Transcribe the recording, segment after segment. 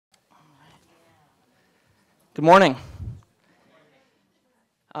Good morning.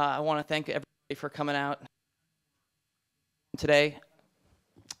 I want to thank everybody for coming out today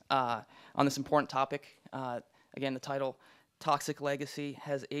on this important topic. Again, the title, Toxic Legacy,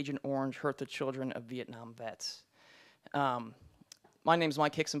 Has Agent Orange Hurt the Children of Vietnam Vets? My name is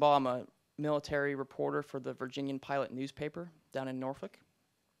Mike Hicksonball. I'm a military reporter for the Virginian-Pilot newspaper down in Norfolk.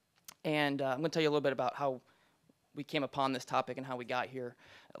 And I'm going to tell you a little bit about how we came upon this topic and how we got here.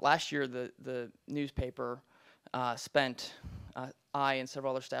 Last year, the newspaper I and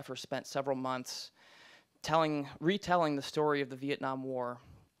several other staffers spent several months retelling the story of the Vietnam War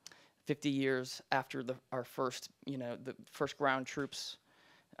 50 years after the first ground troops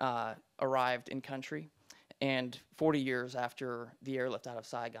arrived in country, and 40 years after the airlift out of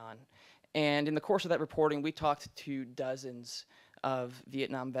Saigon. And in the course of that reporting, we talked to dozens of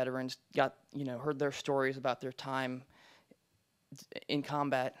Vietnam veterans, heard their stories about their time in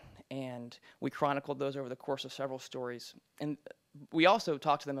combat, and we chronicled those over the course of several stories. And we also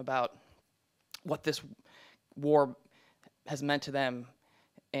talked to them about what this war has meant to them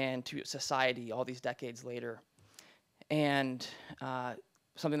and to society all these decades later. And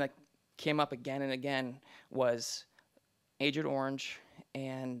something that came up again and again was Agent Orange,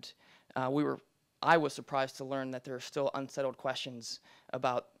 and I was surprised to learn that there are still unsettled questions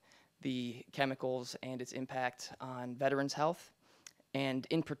about the chemicals and its impact on veterans' health. And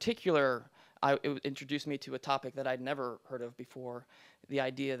in particular, it introduced me to a topic that I'd never heard of before, the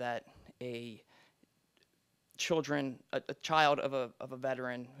idea that a child of a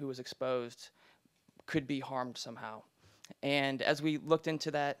veteran who was exposed could be harmed somehow. And as we looked into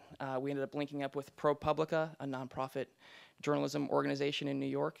that, we ended up linking up with ProPublica, a nonprofit journalism organization in New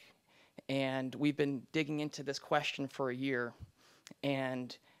York. And we've been digging into this question for a year.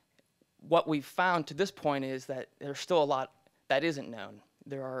 And what we've found to this point is that there's still a lot that isn't known.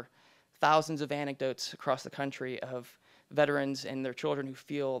 There are thousands of anecdotes across the country of veterans and their children who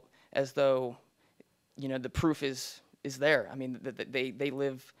feel as though, the proof is there. I mean, they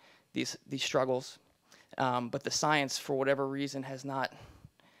live these struggles, but the science, for whatever reason, has not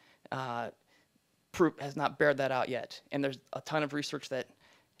bared that out yet. And there's a ton of research that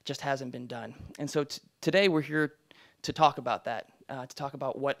just hasn't been done. And so today we're here to talk about that, to talk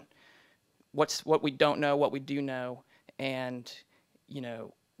about what we don't know, what we do know, and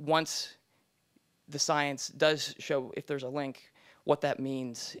once the science does show if there's a link, what that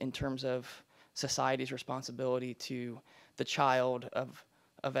means in terms of society's responsibility to the child of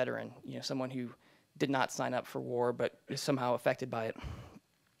a veteran, someone who did not sign up for war but is somehow affected by it.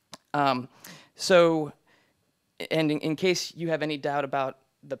 And in case you have any doubt about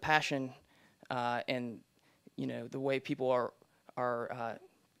the passion and the way people are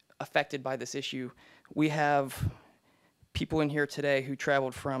affected by this issue, we have people in here today who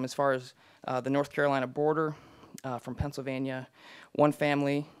traveled from as far as the North Carolina border, from Pennsylvania. One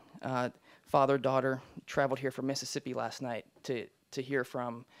family, father, daughter, traveled here from Mississippi last night to hear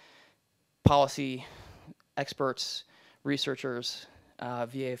from policy experts, researchers,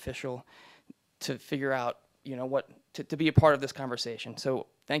 VA official, to figure out to be a part of this conversation. So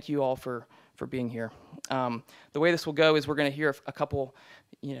thank you all for being here. The way this will go is we're going to hear a couple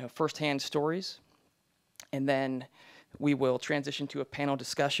firsthand stories, and then we will transition to a panel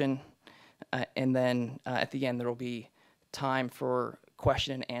discussion, and then at the end there will be time for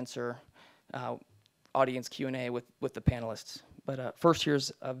question and answer, audience Q&A with the panelists. But first,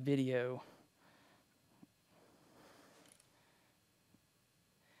 here's a video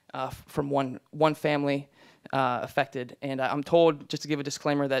from one family affected. And I'm told, just to give a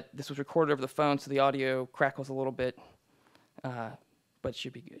disclaimer, that this was recorded over the phone, so the audio crackles a little bit, but it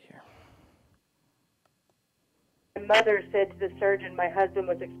should be good here. My mother said to the surgeon, my husband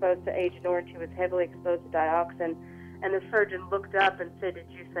was exposed to Agent Orange. He was heavily exposed to dioxin. And the surgeon looked up and said, did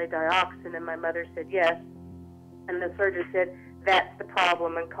you say dioxin? And my mother said, yes. And the surgeon said, that's the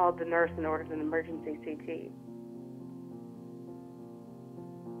problem, and called the nurse and ordered an emergency CT.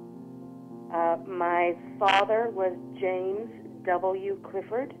 My father was James W.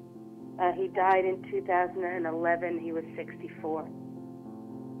 Clifford. He died in 2011. He was 64.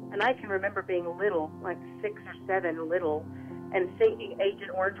 And I can remember being little, like 6 or 7, little, and thinking Agent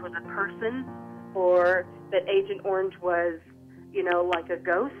Orange was a person, or that Agent Orange was, like a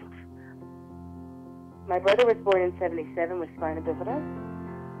ghost. My brother was born in 1977 with spina bifida,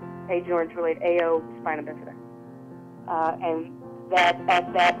 Agent Orange-related AO spina bifida. And that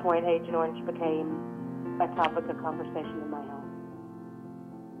at that point, Agent Orange became a topic of conversation in my home.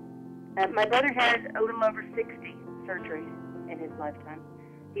 My brother had a little over 60 surgeries in his lifetime.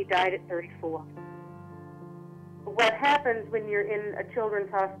 He died at 34. what happens when you're in a children's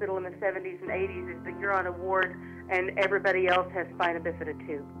hospital in the 70s and 80s is that you're on a ward and everybody else has spina bifida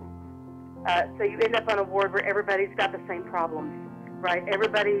too. So you end up on a ward where everybody's got the same problems, right?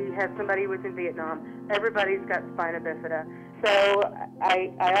 Everybody has somebody who was in Vietnam. Everybody's got spina bifida. So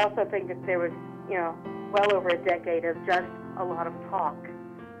I also think that there was, well over a decade of just a lot of talk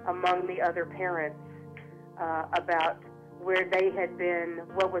among the other parents about where they had been,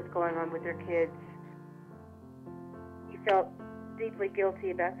 what was going on with their kids. He felt deeply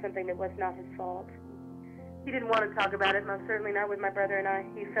guilty about something that was not his fault. He didn't want to talk about it, most certainly not with my brother and I.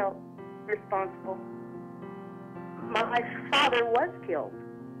 He felt responsible. My father was killed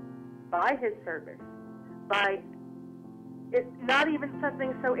by his service, by not even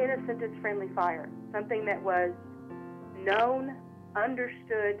something so innocent as friendly fire, something that was known,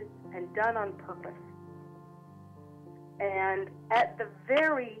 understood, and done on purpose. And at the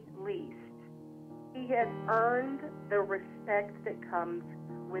very least, he has earned the respect that comes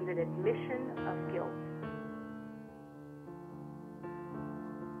with an admission of guilt.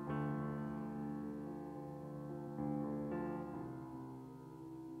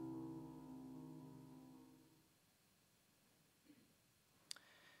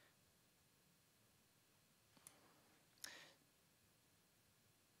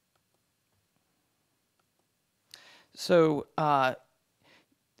 So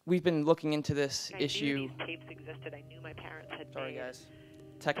we've been looking into this issue. I knew these tapes existed. I knew my parents had Sorry, made guys.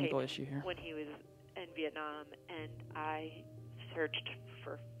 Technical issue here. when he was in Vietnam, and I searched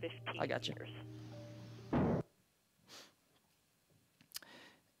for 15 I got you. years.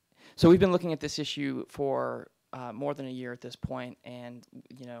 So we've been looking at this issue for more than a year at this point, and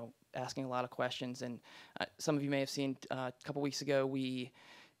asking a lot of questions. And some of you may have seen a couple weeks ago we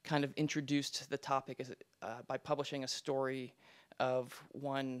kind of introduced the topic by publishing a story of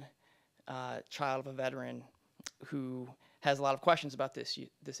one child of a veteran who has a lot of questions about this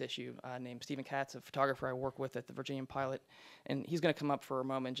issue, named Stephen Katz, a photographer I work with at the Virginian-Pilot. And he's going to come up for a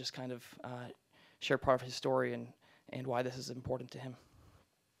moment and just kind of share part of his story and why this is important to him.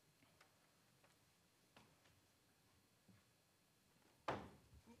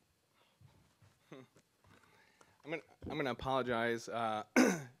 I'm going to apologize.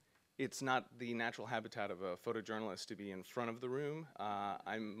 It's not the natural habitat of a photojournalist to be in front of the room.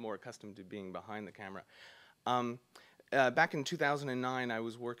 I'm more accustomed to being behind the camera. Back in 2009, I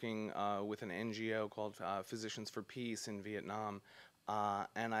was working with an NGO called Physicians for Peace in Vietnam.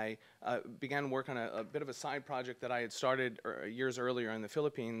 And I began work on a bit of a side project that I had started years earlier in the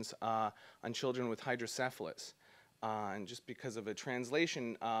Philippines on children with hydrocephalus. And just because of a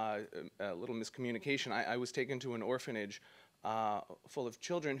translation, a little miscommunication, I was taken to an orphanage full of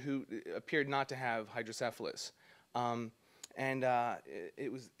children who appeared not to have hydrocephalus.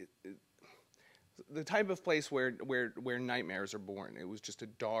 It was the type of place where nightmares are born. It was just a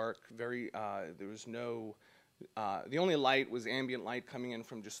dark, very, there was no, the only light was ambient light coming in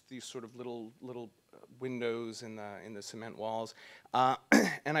from just these sort of little windows in the cement walls.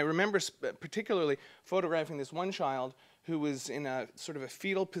 And I remember particularly photographing this one child who was in a sort of a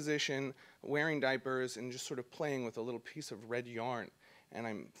fetal position, wearing diapers, and just sort of playing with a little piece of red yarn. And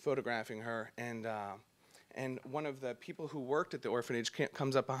I'm photographing her, and one of the people who worked at the orphanage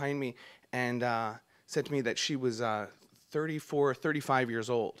comes up behind me and said to me that she was 34, 35 years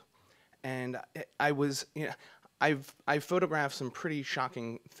old. And I was, I've photographed some pretty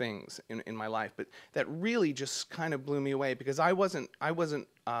shocking things in my life, but that really just kind of blew me away because I wasn't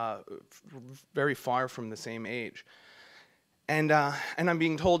very far from the same age. And I'm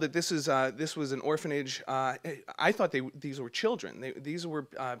being told that this was an orphanage. I thought these were children. These were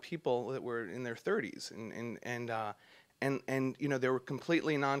people that were in their 30s, and they were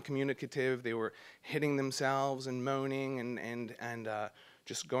completely non-communicative. They were hitting themselves and moaning and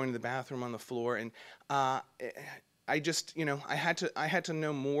just going to the bathroom on the floor. And I just, I had to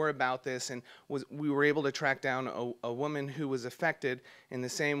know more about this, and we were able to track down a woman who was affected in the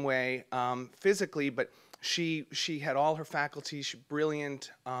same way physically, but she had all her faculties. She's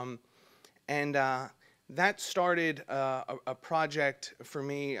brilliant, and that started a project for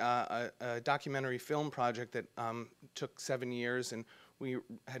me, a documentary film project that took 7 years, and we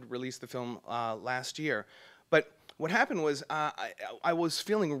had released the film last year. But what happened was I was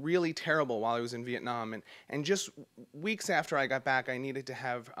feeling really terrible while I was in Vietnam, and just weeks after I got back, I needed to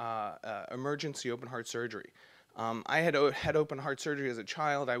have emergency open heart surgery. I had open heart surgery as a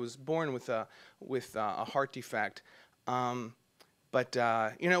child. I was born with a heart defect, but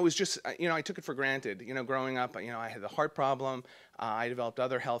it was just I took it for granted. Growing up, I had the heart problem. I developed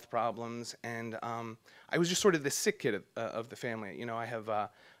other health problems, and I was just sort of the sick kid of the family. I have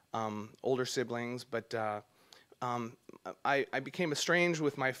older siblings, but I became estranged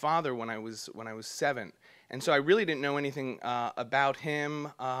with my father when I was 7, and so I really didn't know anything about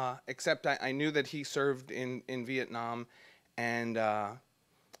him, except I knew that he served in Vietnam, and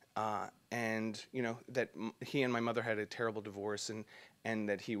you know that he and my mother had a terrible divorce, and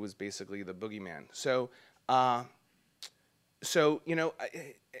that he was basically the boogeyman. So you know,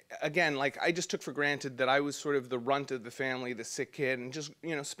 again, like I just took for granted that I was sort of the runt of the family, the sick kid, and just,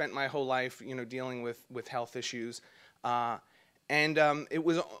 you know, spent my whole life, you know, dealing with health issues. It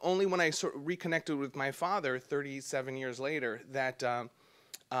was only when I sort of reconnected with my father 37 years later that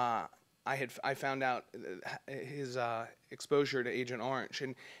I found out his exposure to Agent Orange.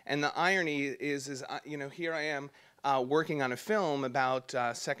 And the irony is you know, here I am working on a film about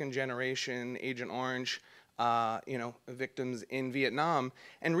second generation Agent Orange, you know, victims in Vietnam.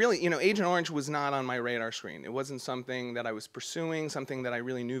 And really, you know, Agent Orange was not on my radar screen. It wasn't something that I was pursuing, something that I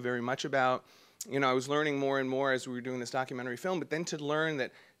really knew very much about. You know, I was learning more and more as we were doing this documentary film, but then to learn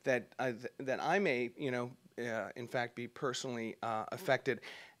that I may, you know, in fact, be personally affected.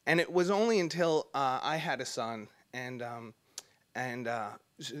 And it was only until I had a son and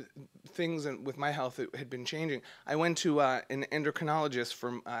things with my health had been changing. I went to an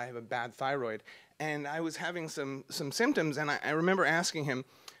endocrinologist I have a bad thyroid, and I was having some symptoms, and I remember asking him,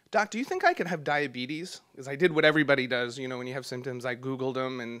 "Doc, do you think I could have diabetes?" Because I did what everybody does, you know, when you have symptoms. I Googled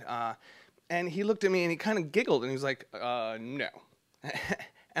them, and he looked at me and he kind of giggled, and he was like, "No."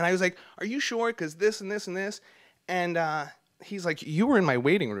 And I was like, "Are you sure? Because this and this and this." And he's like, "You were in my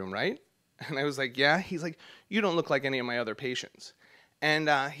waiting room, right?" And I was like, "Yeah." He's like, "You don't look like any of my other patients." And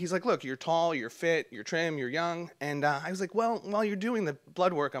he's like, "Look, you're tall, you're fit, you're trim, you're young." And I was like, "Well, while you're doing the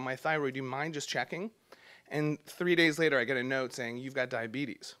blood work on my thyroid, do you mind just checking?" And 3 days later, I get a note saying, "You've got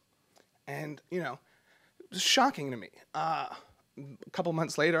diabetes." And, you know, it was shocking to me. A couple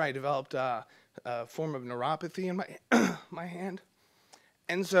months later, I developed a form of neuropathy in my hand.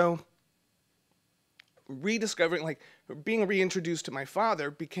 And so rediscovering, like being reintroduced to my father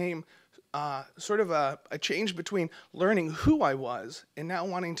became sort of a change between learning who I was and now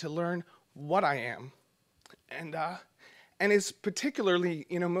wanting to learn what I am. And it's particularly,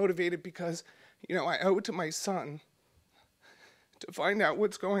 you know, motivated because, you know, I owe it to my son to find out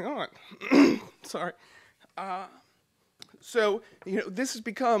what's going on. Sorry. So, you know, this has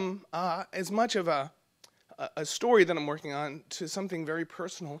become as much of a story that I'm working on to something very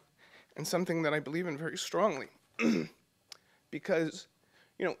personal and something that I believe in very strongly. Because,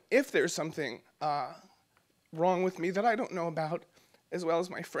 you know, if there's something wrong with me that I don't know about, as well as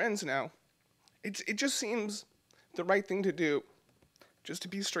my friends now, it just seems the right thing to do, just to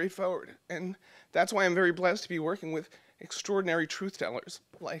be straightforward. And that's why I'm very blessed to be working with extraordinary truth tellers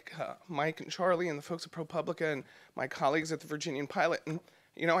like Mike and Charlie and the folks at ProPublica and my colleagues at the Virginian-Pilot. And,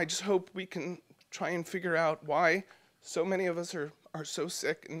 you know, I just hope we can try and figure out why so many of us are so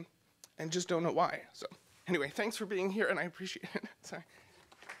sick and just don't know why. So anyway, thanks for being here, and I appreciate it. Sorry.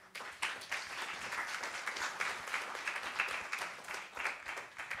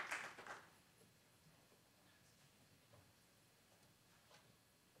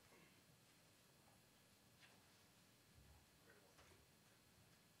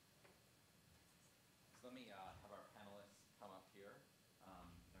 Let me have our panelists come up here.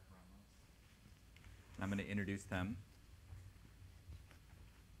 Dr. Ramos. I'm going to introduce them.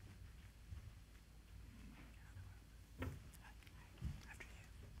 After you.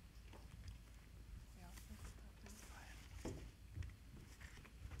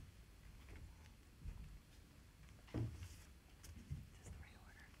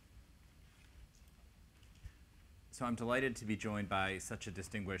 So I'm delighted to be joined by such a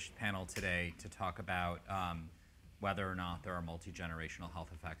distinguished panel today to talk about whether or not there are multi-generational health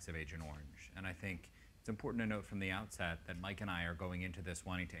effects of Agent Orange. And I think it's important to note from the outset that Mike and I are going into this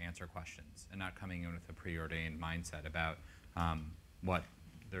wanting to answer questions and not coming in with a preordained mindset about what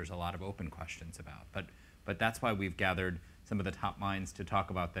there's a lot of open questions about. But that's why we've gathered some of the top minds to talk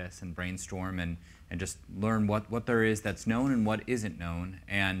about this and brainstorm and just learn what there is that's known and what isn't known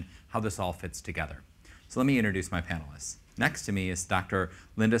and how this all fits together. So let me introduce my panelists. Next to me is Dr.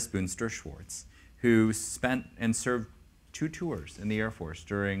 Linda Spoonster-Schwartz, who spent and served 2 tours in the Air Force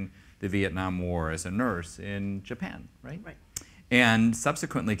during the Vietnam War as a nurse in Japan, right? Right. And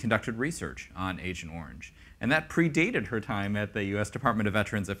subsequently conducted research on Agent Orange. And that predated her time at the U.S. Department of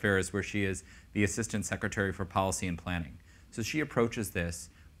Veterans Affairs, where she is the Assistant Secretary for Policy and Planning. So she approaches this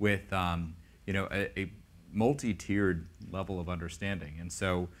with you know, a multi-tiered level of understanding. And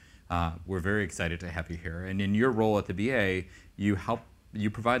so we're very excited to have you here. And in your role at the VA, you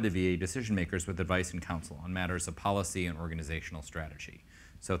provide the VA decision makers with advice and counsel on matters of policy and organizational strategy.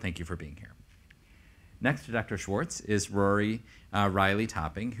 So thank you for being here. Next to Dr. Schwartz is Rory Riley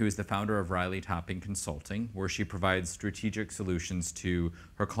Topping, who is the founder of Riley Topping Consulting, where she provides strategic solutions to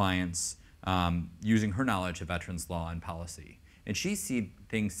her clients using her knowledge of veterans law and policy. And she sees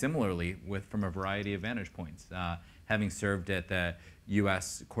things similarly from a variety of vantage points, having served at the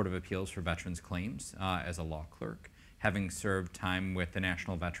U.S. Court of Appeals for Veterans Claims as a law clerk, having served time with the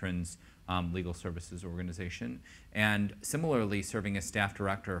National Veterans Legal Services Organization, and similarly serving as staff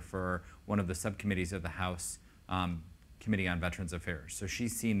director for one of the subcommittees of the House Committee on Veterans Affairs. So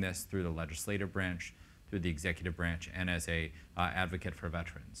she's seen this through the legislative branch, through the executive branch, and as a advocate for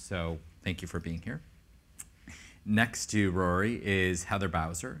veterans. So thank you for being here. Next to Rory is Heather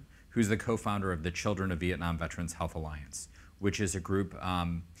Bowser, who's the co-founder of the Children of Vietnam Veterans Health Alliance, which is a group,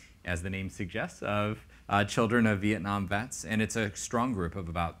 as the name suggests, of children of Vietnam vets. And it's a strong group of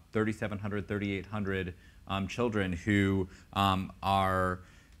about 3,700, 3,800 children who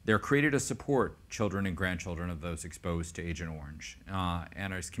they're created to support children and grandchildren of those exposed to Agent Orange,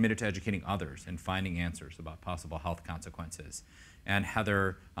 and is committed to educating others and finding answers about possible health consequences. And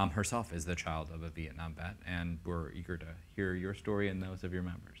Heather herself is the child of a Vietnam vet, and we're eager to hear your story and those of your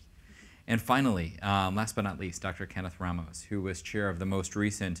members. And finally, last but not least, Dr. Kenneth Ramos, who was chair of the most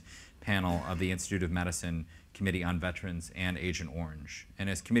recent panel of the Institute of Medicine Committee on Veterans and Agent Orange. And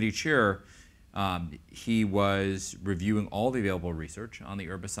as committee chair, he was reviewing all the available research on the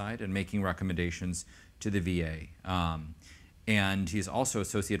herbicide and making recommendations to the VA. And he's also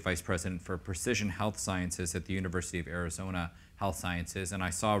Associate Vice President for Precision Health Sciences at the University of Arizona Health Sciences. And I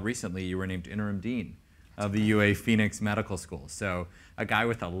saw recently you were named Interim Dean of the UA Phoenix Medical School. So a guy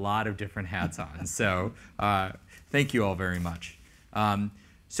with a lot of different hats on. So thank you all very much.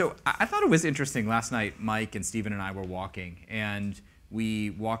 So I thought it was interesting. Last night, Mike and Stephen and I were walking, and we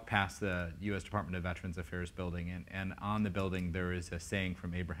walked past the U.S. Department of Veterans Affairs building, and on the building there is a saying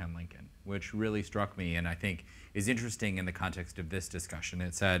from Abraham Lincoln, which really struck me and I think is interesting in the context of this discussion.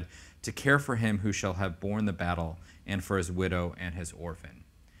 It said, "To care for him who shall have borne the battle, and for his widow and his orphan."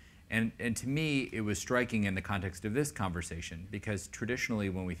 And to me, it was striking in the context of this conversation, because traditionally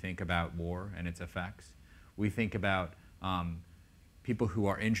when we think about war and its effects, we think about people who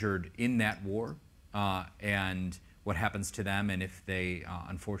are injured in that war and what happens to them, and if they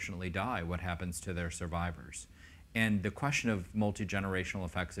unfortunately die, what happens to their survivors. And the question of multi-generational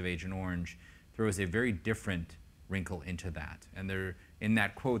effects of Agent Orange throws a very different wrinkle into that. And in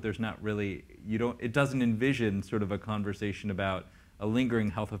that quote, there's not really, it doesn't envision sort of a conversation about a lingering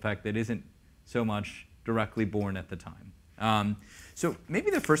health effect that isn't so much directly born at the time. So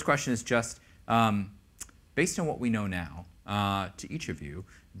maybe the first question is just, based on what we know now, to each of you,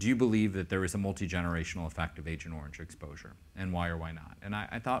 do you believe that there is a multi-generational effect of Agent Orange exposure, and why or why not? And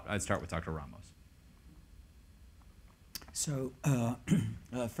I thought I'd start with Dr. Ramos. So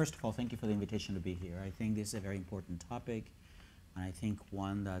first of all, thank you for the invitation to be here. I think this is a very important topic, and I think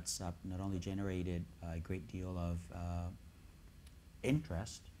one that's not only generated a great deal of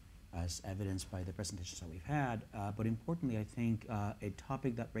interest, as evidenced by the presentations that we've had, but importantly, I think a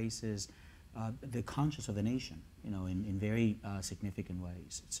topic that raises the conscience of the nation, in very significant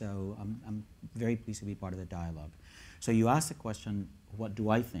ways. So I'm very pleased to be part of the dialogue. So you asked the question, what do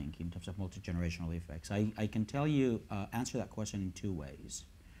I think in terms of multi-generational effects? I can tell you, answer that question in two ways,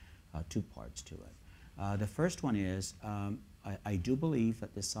 two parts to it. The first one is, I do believe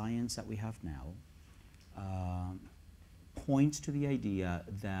that the science that we have now points to the idea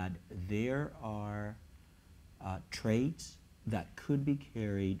that there are traits that could be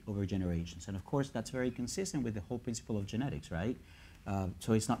carried over generations. And of course, that's very consistent with the whole principle of genetics, right?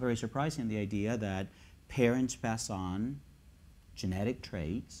 So it's not very surprising, the idea that parents pass on genetic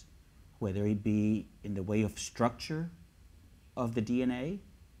traits, whether it be in the way of structure of the DNA,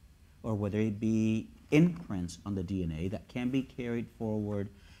 or whether it be imprints on the DNA that can be carried forward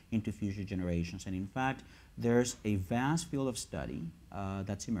into future generations. And in fact, there's a vast field of study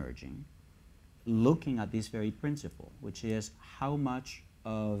that's emerging looking at this very principle, which is how much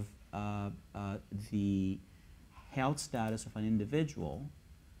of the health status of an individual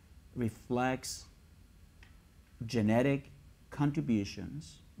reflects genetic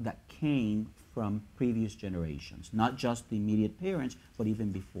contributions that came from previous generations, not just the immediate parents, but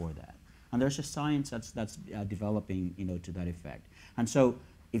even before that. And there's a science that's developing, to that effect. And so,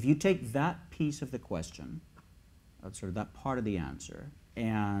 if you take that piece of the question, sort of that part of the answer,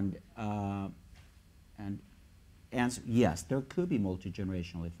 and answer, yes, there could be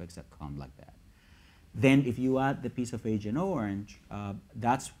multi-generational effects that come like that. Then if you add the piece of Agent Orange,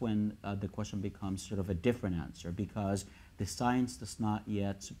 that's when the question becomes sort of a different answer, because the science does not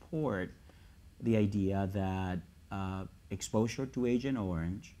yet support the idea that exposure to Agent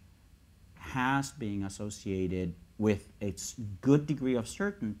Orange has been associated with a good degree of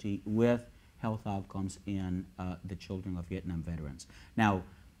certainty with health outcomes in the children of Vietnam veterans. Now,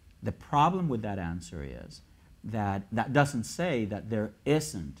 the problem with that answer is that that doesn't say that there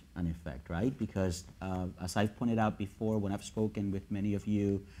isn't an effect, right? Because as I've pointed out before when I've spoken with many of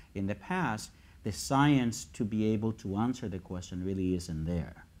you in the past, the science to be able to answer the question really isn't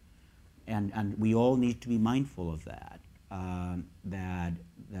there. And we all need to be mindful of that, that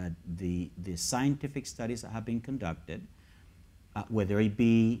the scientific studies that have been conducted, whether it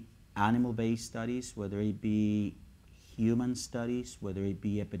be animal-based studies, whether it be human studies, whether it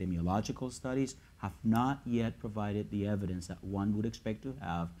be epidemiological studies, have not yet provided the evidence that one would expect to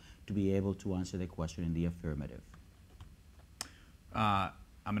have to be able to answer the question in the affirmative. I'm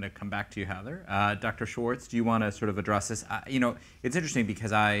going to come back to you, Heather. Dr. Schwartz, do you want to sort of address this? You know, it's interesting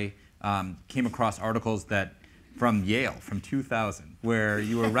because I came across articles that from Yale from 2000 where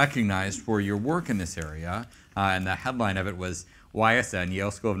you were recognized for your work in this area, and the headline of it was YSN,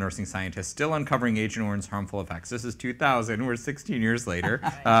 Yale School of Nursing Scientists, still uncovering Agent Orange's harmful effects. This is 2000. We're 16 years later.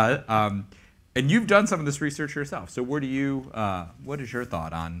 And you've done some of this research yourself. So where do you, what is your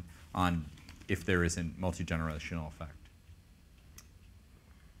thought on if there isn't multi-generational effect?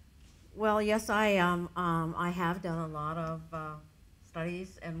 Well, yes, I have done a lot of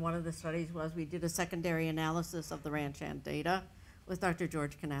studies, and one of the studies was we did a secondary analysis of the ranch hand data with Dr.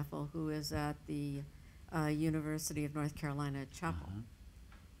 George Knaffel, who is at the University of North Carolina at Chapel.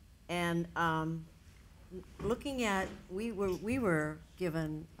 And looking at, we were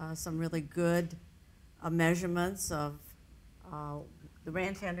given some really good measurements of the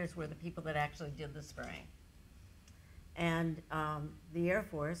ranch handers were the people that actually did the spraying. And the Air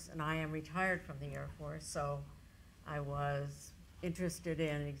Force, and I am retired from the Air Force, so I was interested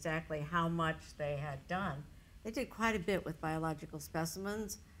in exactly how much they had done. They did quite a bit with biological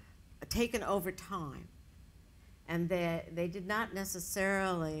specimens taken over time. And they did not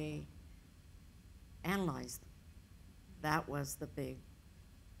necessarily analyze them. That was the big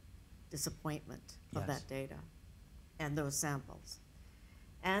disappointment of that data and those samples.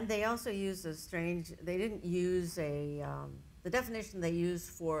 And they also used a strange, they didn't use a, the definition they used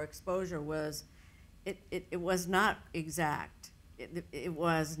for exposure was, it was not exact. It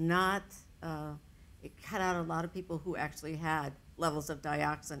was not, it cut out a lot of people who actually had levels of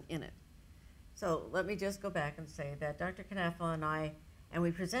dioxin in it. So let me just go back and say that Dr. Knaffel and I, and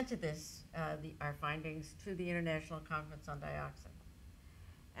we presented this, our findings to the International Conference on Dioxin.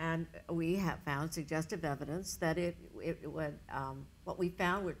 And we have found suggestive evidence that it would, what we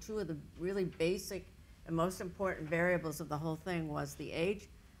found were two of the really basic and most important variables of the whole thing was the age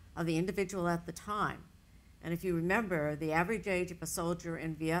of the individual at the time. And if you remember, the average age of a soldier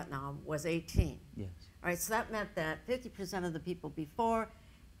in Vietnam was 18. Yes. All right, so that meant that 50% of the people before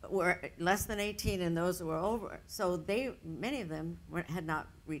were less than 18 and those who were over. So many of them had not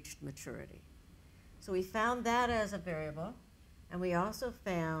reached maturity. So we found that as a variable. And we also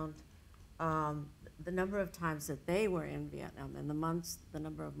found the number of times that they were in Vietnam and the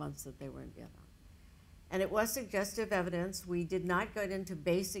number of months that they were in Vietnam. And it was suggestive evidence. We did not go into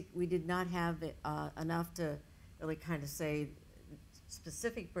basic, we did not have enough to really kind of say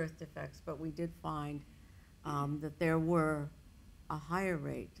specific birth defects, but we did find that there were a higher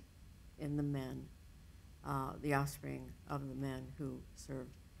rate in the men, the offspring of the men who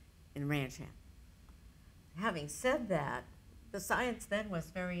served in ranch hand. Having said that, the science then was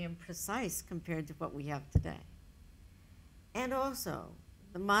very imprecise compared to what we have today. And also,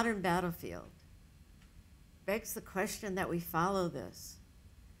 the modern battlefield begs the question that we follow this,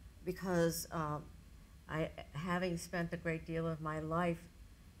 because having spent a great deal of my life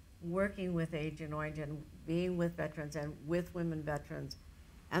working with Agent Orange and being with veterans and with women veterans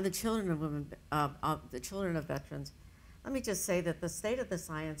and the children of women, the children of veterans, let me just say that the state of the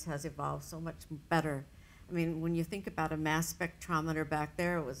science has evolved so much better. I mean, when you think about a mass spectrometer back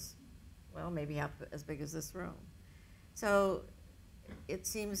there, it was, well, maybe half as big as this room. So it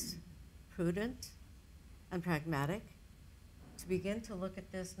seems prudent and pragmatic to begin to look at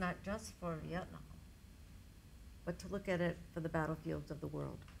this not just for Vietnam, but to look at it for the battlefields of the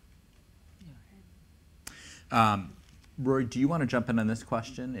world. Roy, do you want to jump in on this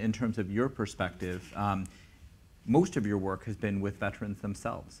question in terms of your perspective? Most of your work has been with veterans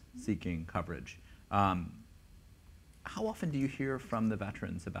themselves seeking coverage. How often do you hear from the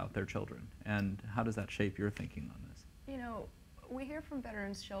veterans about their children, and how does that shape your thinking on this? You know, we hear from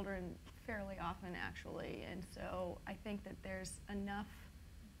veterans' children fairly often, actually, and so I think that there's enough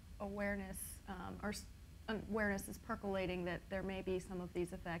awareness, awareness is percolating that there may be some of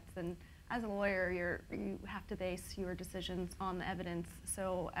these effects, and as a lawyer, you have to base your decisions on the evidence.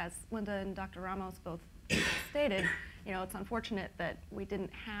 So as Linda and Dr. Ramos both stated, it's unfortunate that we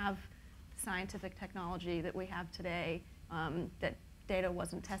didn't have scientific technology that we have today, that data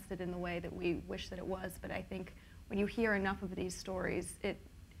wasn't tested in the way that we wish that it was. But I think when you hear enough of these stories, it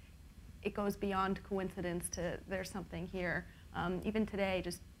goes beyond coincidence to there's something here. Even today,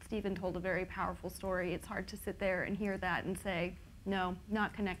 just Stephen told a very powerful story. It's hard to sit there and hear that and say, no,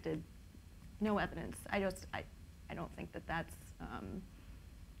 not connected, no evidence. I don't think that that's,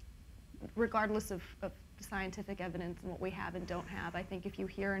 regardless of the scientific evidence and what we have and don't have, I think if you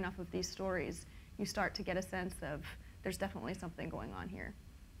hear enough of these stories, you start to get a sense of there's definitely something going on here.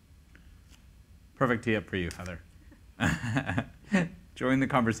 Perfect tee up for you, Heather. Join the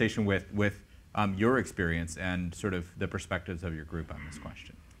conversation with your experience and sort of the perspectives of your group on this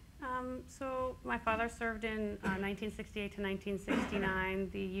question. So my father served in 1968 to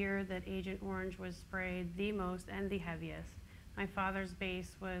 1969, the year that Agent Orange was sprayed the most and the heaviest. My father's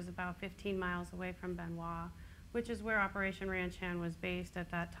base was about 15 miles away from Benoit, which is where Operation Ranch Hand was based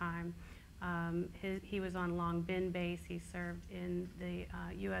at that time. He was on Long Bin base. He served in the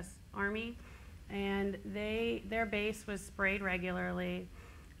U.S. Army, and their base was sprayed regularly.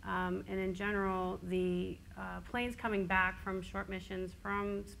 And in general, the planes coming back from short missions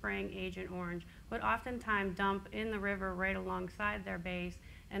from spraying Agent Orange would oftentimes dump in the river right alongside their base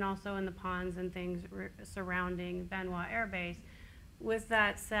and also in the ponds and things surrounding Benoit Air Base. With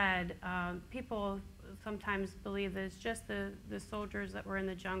that said, people sometimes believe that it's just the soldiers that were in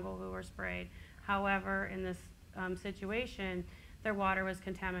the jungle who were sprayed. However, in this situation, their water was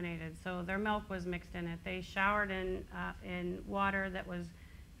contaminated, so their milk was mixed in it. They showered in water that was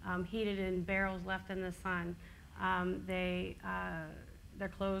heated in barrels left in the sun. Their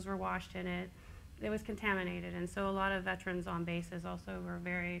clothes were washed in it. It was contaminated, and so a lot of veterans on bases also were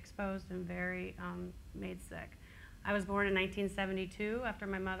very exposed and very made sick. I was born in 1972 after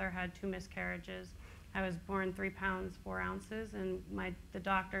my mother had 2 miscarriages. I was born 3 pounds 4 ounces, and the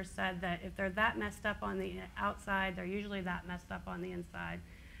doctor said that if they're that messed up on the outside, they're usually that messed up on the inside.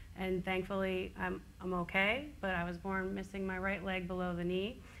 And thankfully, I'm okay, but I was born missing my right leg below the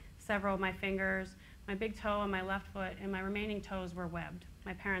knee. Several of my fingers, my big toe on my left foot, and my remaining toes were webbed.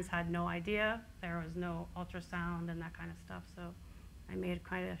 My parents had no idea. There was no ultrasound and that kind of stuff, so I made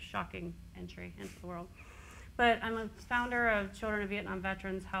quite a shocking entry into the world. But I'm a founder of Children of Vietnam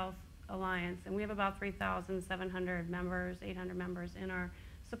Veterans Health Alliance, and we have about 3,700 members, 800 members in our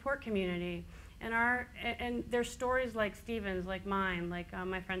support community. And there's stories like Stephen's, like mine, like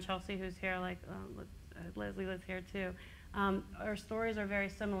my friend Chelsea, who's here, like Leslie lives here too. Our stories are very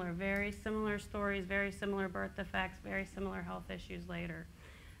similar stories, very similar birth defects, very similar health issues later.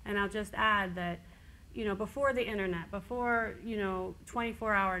 And I'll just add that, before the internet, before,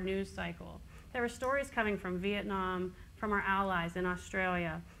 24-hour news cycle, there were stories coming from Vietnam, from our allies in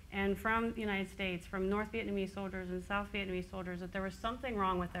Australia, and from the United States, from North Vietnamese soldiers and South Vietnamese soldiers, that there was something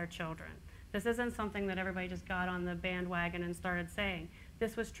wrong with their children. This isn't something that everybody just got on the bandwagon and started saying.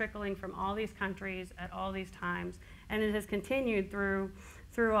 This was trickling from all these countries at all these times, and it has continued through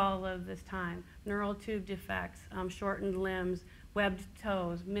all of this time. Neural tube defects, shortened limbs, webbed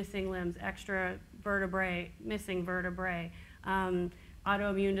toes, missing limbs, extra vertebrae, missing vertebrae,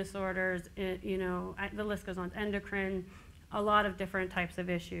 autoimmune disorders, the list goes on, endocrine, a lot of different types of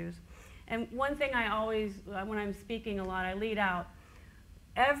issues. And one thing I always, when I'm speaking a lot, I lead out,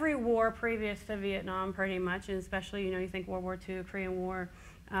 every war previous to Vietnam, pretty much, and especially, you think World War II, Korean War,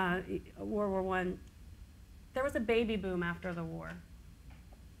 World War I, there was a baby boom after the war.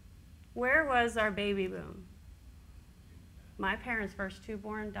 Where was our baby boom? My parents' first 2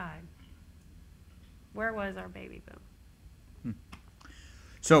 born died. Where was our baby boom?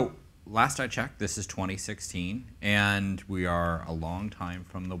 So last I checked, this is 2016, and we are a long time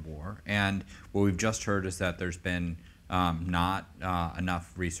from the war. And what we've just heard is that there's been not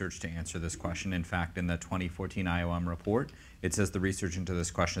enough research to answer this question. In fact, in the 2014 IOM report, it says the research into this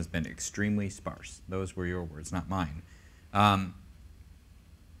question has been extremely sparse. Those were your words, not mine.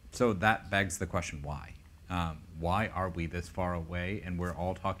 So that begs the question, why? Why are we this far away, and we're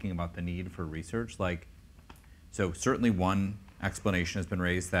all talking about the need for research? So certainly one explanation has been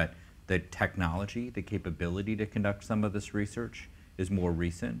raised that the technology, the capability to conduct some of this research is more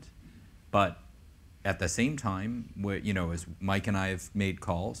recent, but at the same time, as Mike and I have made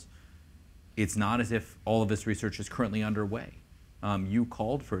calls, it's not as if all of this research is currently underway. You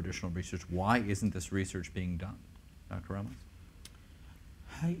called for additional research. Why isn't this research being done? Dr. Ramos?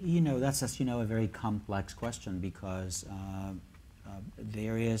 That's just, a very complex question, because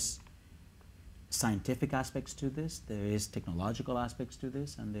there is scientific aspects to this, there is technological aspects to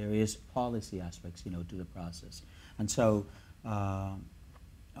this, and there is policy aspects, you know, to the process. And so,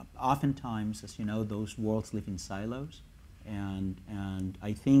 oftentimes, as you know, those worlds live in silos, and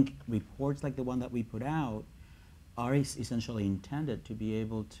I think reports like the one that we put out are essentially intended to be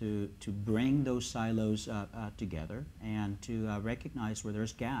able to bring those silos together and to recognize where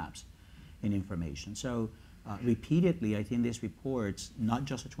there's gaps in information. So repeatedly, I think these reports, not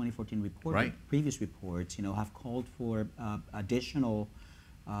just the 2014 report, right, but previous reports, you know, have called for additional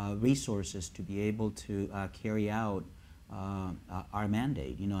resources to be able to carry out our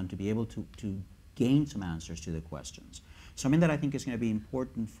mandate, you know, and to be able to gain some answers to the questions. Something that I think is going to be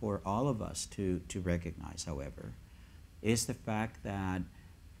important for all of us to recognize, however, is the fact that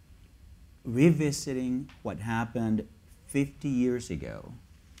revisiting what happened 50 years ago,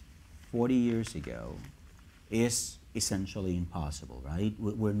 40 years ago, is essentially impossible, right?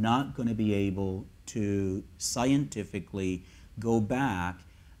 We're not going to be able to scientifically go back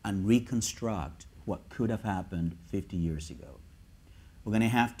and reconstruct what could have happened 50 years ago. We're going to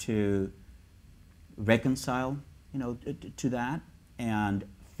have to reconcile, you know, to that and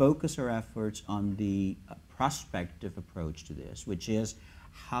focus our efforts on the prospective approach to this, which is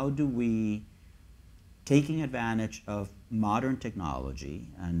how do we, taking advantage of modern technology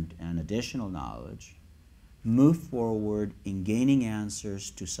and additional knowledge, move forward in gaining answers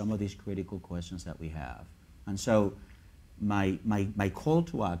to some of these critical questions that we have. And so my call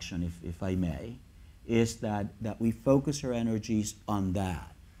to action, if I may, is that we focus our energies on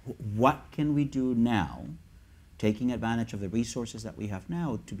that. What can we do now, taking advantage of the resources that we have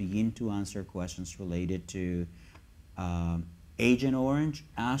now, to begin to answer questions related to Agent Orange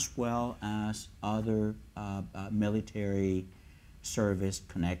as well as other military service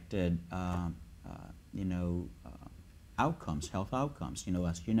connected outcomes, health outcomes. You know,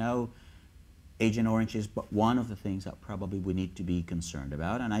 as you know, Agent Orange is but one of the things that probably we need to be concerned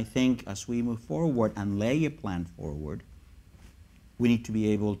about. And I think as we move forward and lay a plan forward, we need to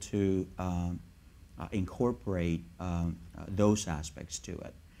be able to incorporate those aspects to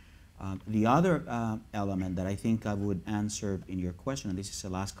it. The other element that I think I would answer in your question, and this is the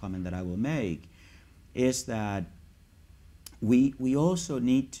last comment that I will make, is that we also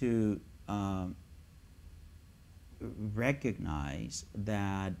need to recognize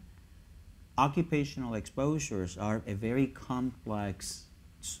that occupational exposures are a very complex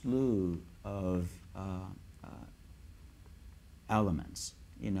slew of elements,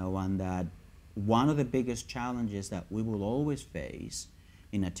 you know, and that one of the biggest challenges that we will always face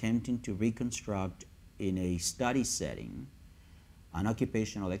in attempting to reconstruct in a study setting an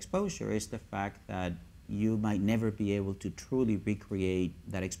occupational exposure is the fact that you might never be able to truly recreate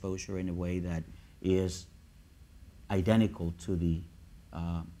that exposure in a way that is identical to the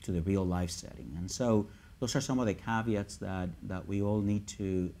real life setting. And so those are some of the caveats that we all need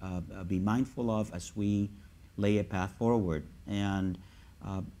to be mindful of as we lay a path forward. And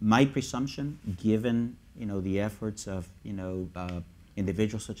my presumption, given, you know, the efforts of, you know,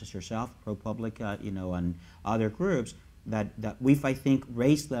 individuals such as yourself, ProPublica, you know, and other groups, that we've, I think,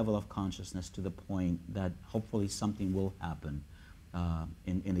 raised level of consciousness to the point that hopefully something will happen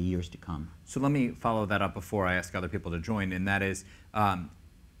in the years to come. So let me follow that up before I ask other people to join, and that is,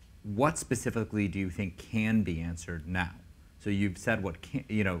 what specifically do you think can be answered now? So you've said what can,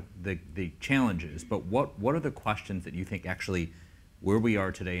 you know, the challenges, but what are the questions that you think actually, where we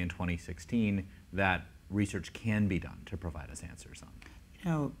are today in 2016, that research can be done to provide us answers on?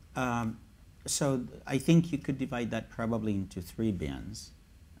 You know, so I think you could divide that probably into three bins.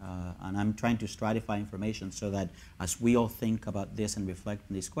 And I'm trying to stratify information so that as we all think about this and reflect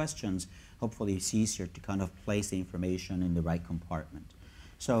on these questions, hopefully it's easier to kind of place the information in the right compartment.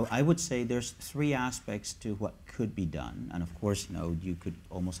 So I would say there's three aspects to what could be done. And of course, you know, you could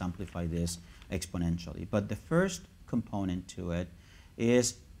almost amplify this exponentially. But the first component to it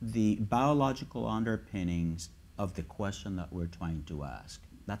is the biological underpinnings of the question that we're trying to ask.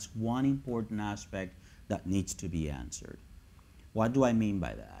 That's one important aspect that needs to be answered. What do I mean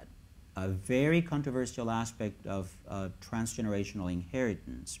by that? A very controversial aspect of transgenerational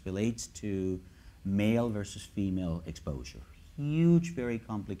inheritance relates to male versus female exposure. Huge, very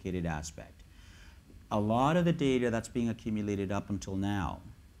complicated aspect. A lot of the data that's being accumulated up until now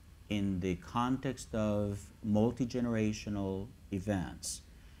in the context of multi-generational events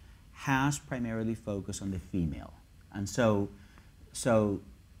has primarily focused on the female. And so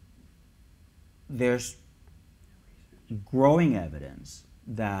there's growing evidence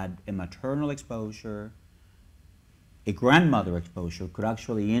that a maternal exposure, a grandmother exposure could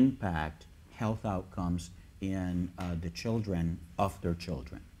actually impact health outcomes in the children of their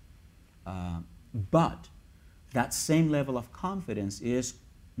children. But that same level of confidence is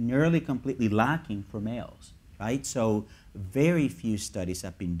nearly completely lacking for males, right? So very few studies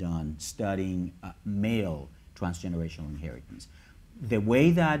have been done studying male transgenerational inheritance. The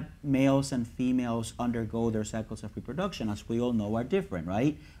way that males and females undergo their cycles of reproduction, as we all know, are different,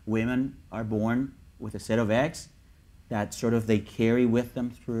 right? Women are born with a set of eggs that sort of they carry with them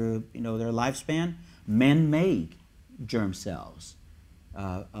through, their lifespan. Men make germ cells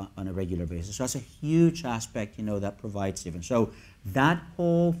on a regular basis. So that's a huge aspect, that provides difference. So that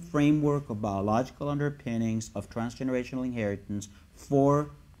whole framework of biological underpinnings of transgenerational inheritance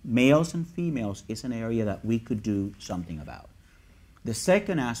for males and females is an area that we could do something about. The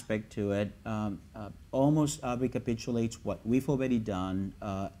second aspect to it almost recapitulates what we've already done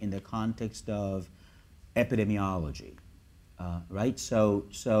in the context of epidemiology, right?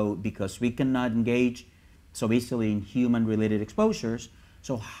 So because we cannot engage so easily in human-related exposures,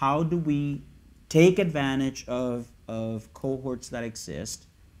 so how do we take advantage of cohorts that exist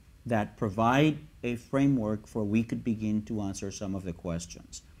that provide a framework for we could begin to answer some of the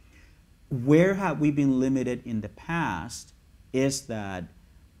questions? Where have we been limited in the past is that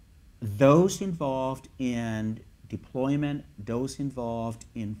those involved in deployment, those involved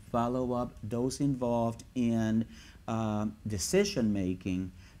in follow-up, those involved in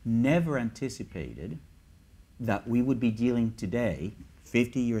decision-making never anticipated that we would be dealing today,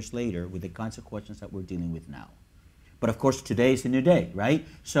 50 years later, with the kinds of questions that we're dealing with now. But of course, today is a new day, right?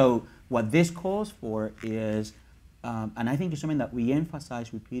 So what this calls for is, and I think it's something that we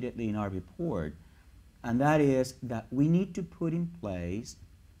emphasize repeatedly in our report, and that is that we need to put in place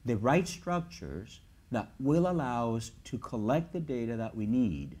the right structures that will allow us to collect the data that we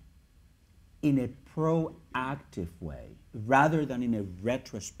need in a proactive way rather than in a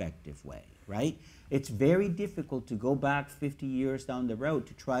retrospective way, right? It's very difficult to go back 50 years down the road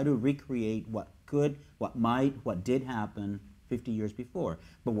to try to recreate what could, what might, what did happen 50 years before.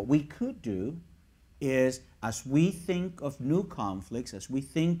 But what we could do is, as we think of new conflicts, as we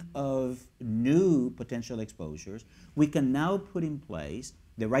think of new potential exposures, we can now put in place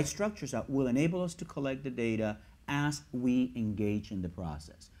the right structures that will enable us to collect the data as we engage in the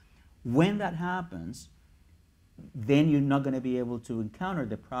process. When that happens, then you're not going to be able to encounter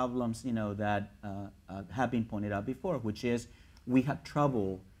the problems, that have been pointed out before, which is we had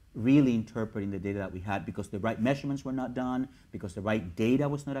trouble really interpreting the data that we had because the right measurements were not done, because the right data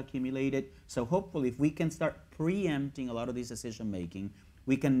was not accumulated. So hopefully, if we can start preempting a lot of this decision making,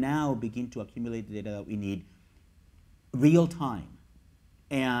 we can now begin to accumulate the data that we need real time.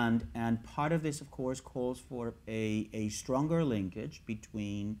 And part of this, of course, calls for a stronger linkage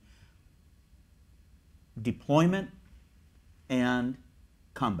between deployment and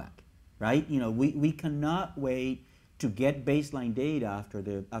comeback, right? We cannot wait to get baseline data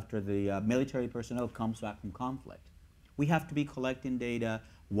after the military personnel comes back from conflict. We have to be collecting data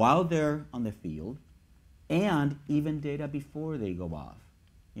while they're on the field and even data before they go off,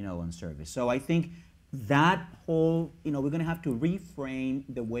 on service. So I think that whole, we're going to have to reframe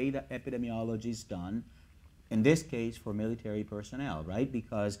the way that epidemiology is done, in this case for military personnel, right?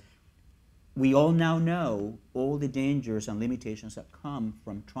 Because we all now know all the dangers and limitations that come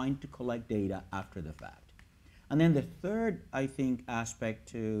from trying to collect data after the fact. And then the third, I think, aspect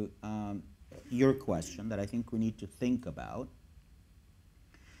to your question that I think we need to think about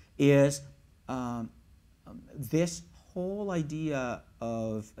is this whole idea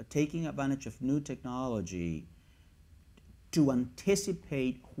of taking advantage of new technology to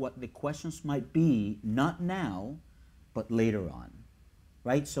anticipate what the questions might be, not now, but later on,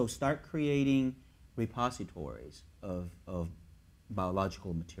 right? So start creating repositories of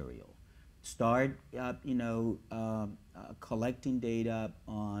biological material. Start, collecting data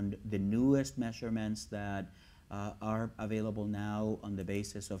on the newest measurements that are available now on the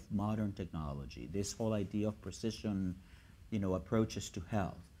basis of modern technology. This whole idea of precision, approaches to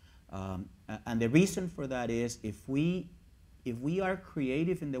health. And the reason for that is if we are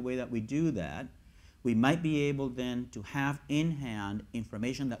creative in the way that we do that, we might be able then to have in hand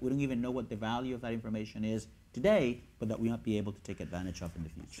information that we don't even know what the value of that information is today, but that we might be able to take advantage of in the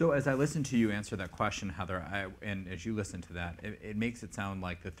future. So as I listen to you answer that question, Heather, and as you listen to that, it makes it sound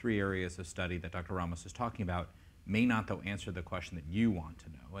like the three areas of study that Dr. Ramos is talking about may not, though, answer the question that you want to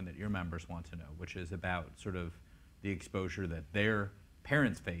know and that your members want to know, which is about sort of the exposure that their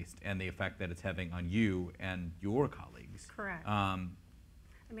parents faced and the effect that it's having on you and your colleagues. Correct.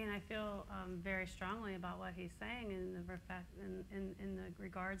 I feel very strongly about what he's saying in the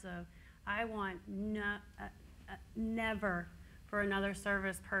regards of I want never for another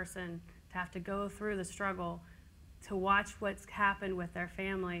service person to have to go through the struggle to watch what's happened with their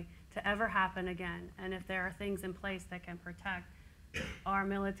family to ever happen again. And if there are things in place that can protect our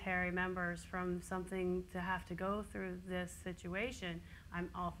military members from something to have to go through this situation, I'm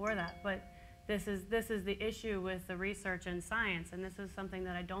all for that. But this is the issue with the research and science, and this is something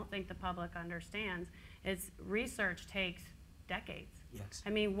that I don't think the public understands. It's research takes decades. Yes. I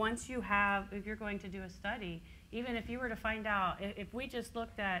mean, once you have, if you're going to do a study, even if you were to find out, if we just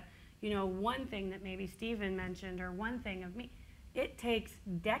looked at, you know, one thing that maybe Stephen mentioned or one thing of me, it takes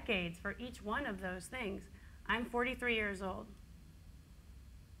decades for each one of those things. I'm 43 years old.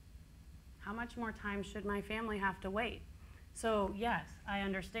 How much more time should my family have to wait? So yes, I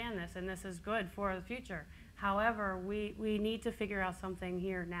understand this, and this is good for the future. However, we need to figure out something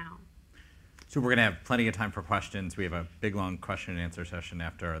here now. So we're going to have plenty of time for questions. We have a big, long question and answer session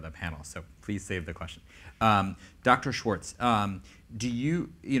after the panel, so please save the question. Dr. Schwartz, do you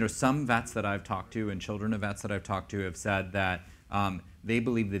know, some vets that I've talked to and children of vets that I've talked to have said that they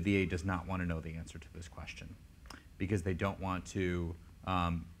believe the VA does not want to know the answer to this question because they don't want to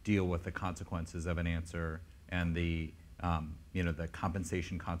deal with the consequences of an answer and the you know, the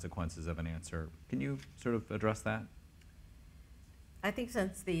compensation consequences of an answer. Can you sort of address that? I think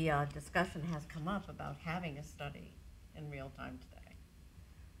since the discussion has come up about having a study in real time today,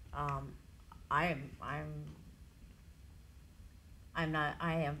 I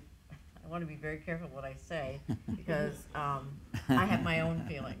want to be very careful what I say because I have my own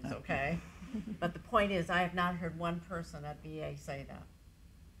feelings, okay? But the point is, I have not heard one person at VA say that.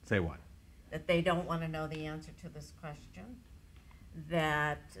 Say what? That they don't want to know the answer to this question,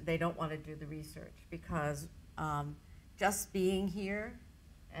 that they don't want to do the research because just being here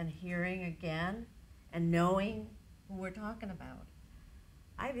and hearing again and knowing who we're talking about,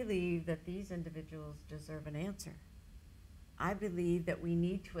 I believe that these individuals deserve an answer. I believe that we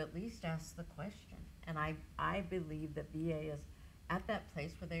need to at least ask the question. And I believe that VA is at that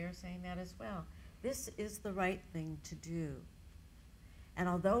place where they are saying that as well. This is the right thing to do. And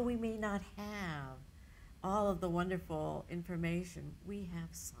although we may not have all of the wonderful information, we have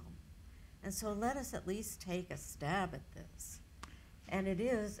some. And so let us at least take a stab at this. And it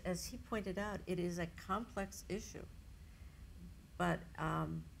is, as he pointed out, it is a complex issue. But I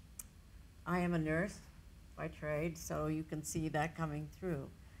am a nurse by trade, so you can see that coming through.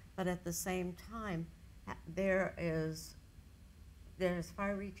 But at the same time, there's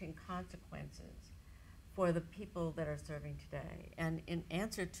far-reaching consequences for the people that are serving today. And in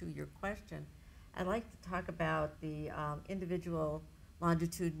answer to your question, I'd like to talk about the individual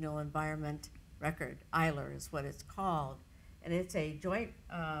longitudinal environment record. ILR is what it's called. And it's a joint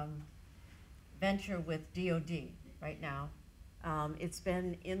venture with DOD right now. It's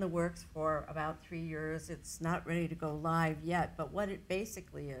been in the works for about 3 years. It's not ready to go live yet, but what it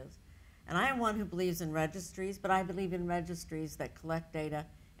basically is, and I am one who believes in registries, but I believe in registries that collect data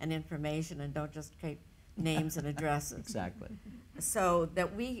and information and don't just keep names and addresses. Exactly. So that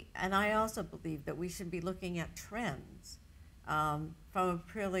and I also believe that we should be looking at trends from a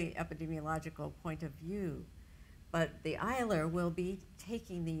purely epidemiological point of view. But the ILR will be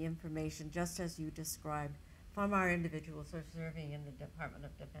taking the information, just as you described, from our individuals who are serving in the Department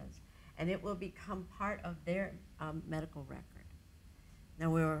of Defense, and it will become part of their medical record.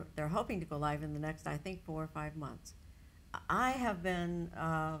 Now they're hoping to go live in the next, I think, 4 or 5 months. I have been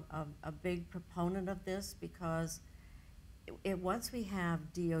a big proponent of this because once we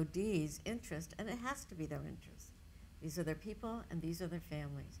have DOD's interest, and it has to be their interest, these are their people and these are their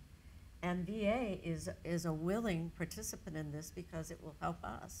families. And VA is a willing participant in this because it will help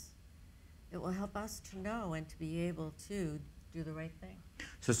us. It will help us to know and to be able to do the right thing.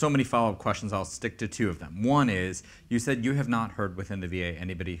 So many follow-up questions. I'll stick to 2 of them. One is, you said you have not heard within the VA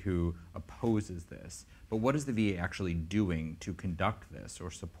anybody who opposes this, but what is the VA actually doing to conduct this or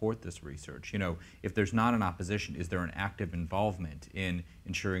support this research? You know, if there's not an opposition, is there an active involvement in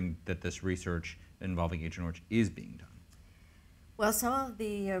ensuring that this research involving Agent Orange is being done? Well, some of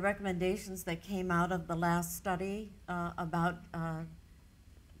the recommendations that came out of the last study about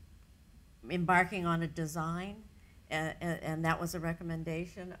embarking on a design, and that was a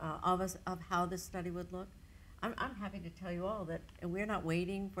recommendation of how this study would look. I'm happy to tell you all that we're not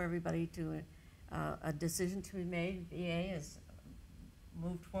waiting for everybody to a decision to be made. VA has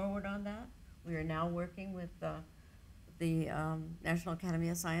moved forward on that. We are now working with the National Academy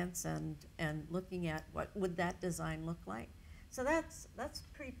of Science and looking at what would that design look like. So that's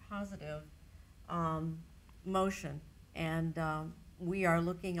pretty positive motion, and we are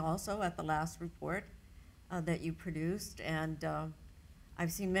looking also at the last report that you produced, and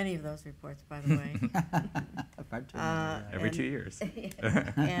I've seen many of those reports, by the way. Every 2 years.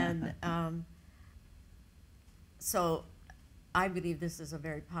 And So I believe this is a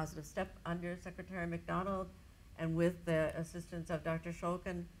very positive step under Secretary McDonald, and with the assistance of Dr.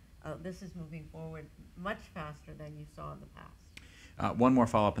 Shulkin, this is moving forward much faster than you saw in the past. One more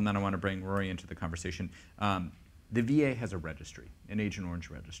follow-up, and then I want to bring Rory into the conversation. The VA has a registry, an Agent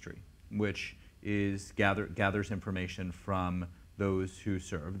Orange registry, which gathers information from those who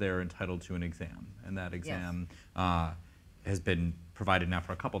serve. They're entitled to an exam, and that exam has been provided now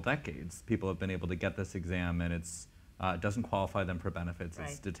for a couple decades. People have been able to get this exam, and it doesn't qualify them for benefits.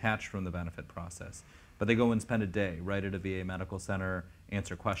 It's detached from the benefit process. But they go and spend a day right at a VA medical center,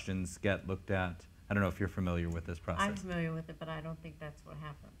 answer questions, get looked at. I don't know if you're familiar with this process. I'm familiar with it, but I don't think that's what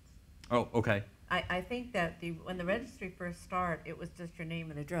happens. Oh, okay. I think that when the registry first started, it was just your name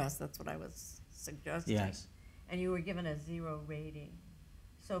and address. That's what I was suggesting. Yes. And you were given a 0 rating.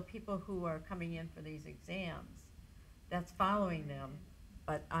 So people who are coming in for these exams, that's following them,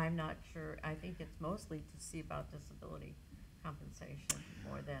 but I'm not sure. I think it's mostly to see about disability compensation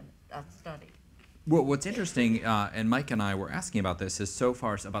more than a study. Well, what's interesting, and Mike and I were asking about this, is so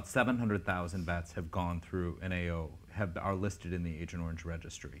far about 700,000 vets have gone through an AO, are listed in the Agent Orange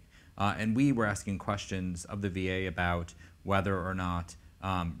registry. And we were asking questions of the VA about whether or not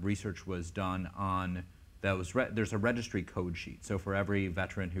research was done on those. There's a registry code sheet. So for every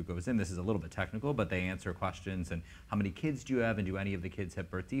veteran who goes in, this is a little bit technical, but they answer questions and how many kids do you have, and do any of the kids have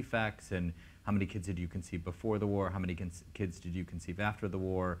birth defects, and how many kids did you conceive before the war, how many kids did you conceive after the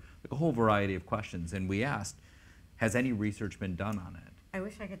war, like a whole variety of questions. And we asked, has any research been done on it? I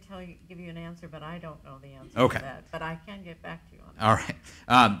wish I could give you an answer, but I don't know the answer Okay. to that. But I can get back to you on that. All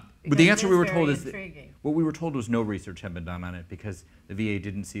right. But the answer we were told is intriguing. what we were told was no research had been done on it because the VA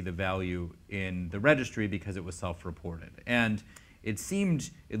didn't see the value in the registry because it was self-reported. And it seemed,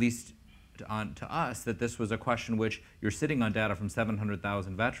 at least to us, that this was a question which you're sitting on data from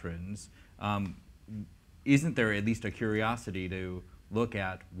 700,000 veterans. Isn't there at least a curiosity to look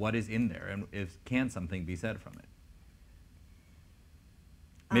at what is in there and can something be said from it?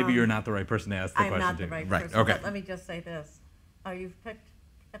 Maybe you're not the right person to ask the question to. I'm not the right person, okay. but let me just say this. You've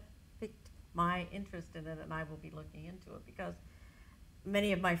piqued my interest in it, and I will be looking into it because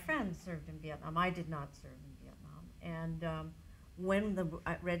many of my friends served in Vietnam. I did not serve in Vietnam. And when the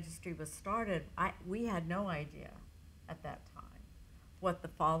registry was started, we had no idea at that time what the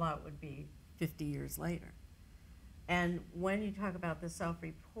fallout would be 50 years later. And when you talk about the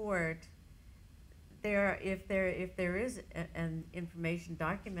self-report, if there is an information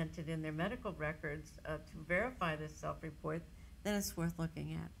documented in their medical records to verify this self-report, then it's worth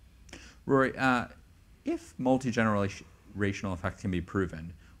looking at. Rory, if multi-generational effects can be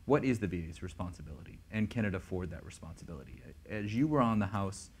proven, what is the VA's responsibility, and can it afford that responsibility? As you were on the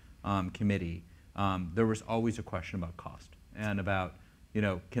House committee, there was always a question about cost and about,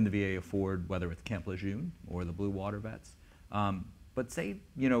 can the VA afford whether it's Camp Lejeune or the Blue Water vets? But say,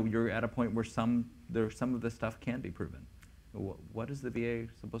 you're at a point where some of this stuff can be proven. What is the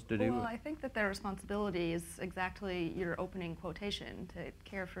VA supposed to do? Well, I think that their responsibility is exactly your opening quotation, to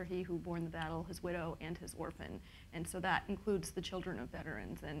care for he who bore in the battle, his widow, and his orphan. And so that includes the children of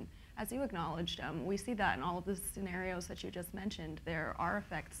veterans. And as you acknowledged, we see that in all of the scenarios that you just mentioned. There are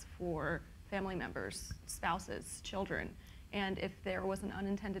effects for family members, spouses, children. And if there was an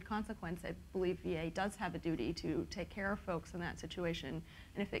unintended consequence, I believe VA does have a duty to take care of folks in that situation.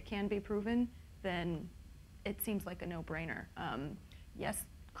 And if it can be proven, then it seems like a no-brainer. Yes,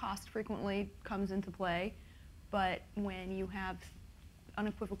 cost frequently comes into play, but when you have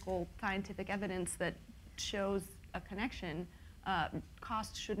unequivocal scientific evidence that shows a connection,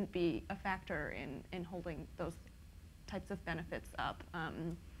 cost shouldn't be a factor in holding those types of benefits up.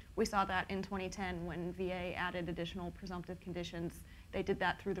 We saw that in 2010 when VA added additional presumptive conditions. They did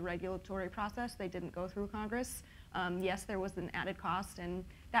that through the regulatory process. They didn't go through Congress. Yes, there was an added cost, and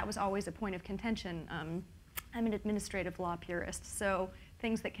that was always a point of contention. I'm an administrative law purist, so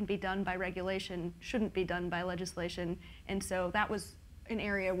things that can be done by regulation shouldn't be done by legislation. And so that was an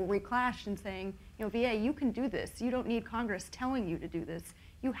area where we clashed in saying, VA, you can do this. You don't need Congress telling you to do this.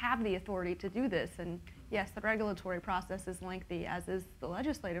 You have the authority to do this. And yes, the regulatory process is lengthy, as is the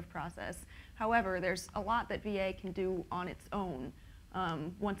legislative process. However, there's a lot that VA can do on its own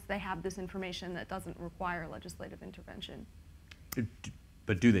once they have this information that doesn't require legislative intervention.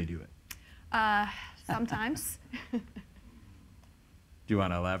 But do they do it? Sometimes. Do you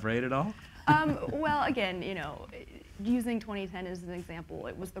want to elaborate at all? Well, again, using 2010 as an example,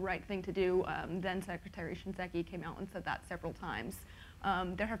 it was the right thing to do. Then Secretary Shinseki came out and said that several times.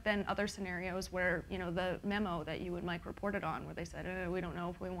 There have been other scenarios where, the memo that you and Mike reported on, where they said, we don't know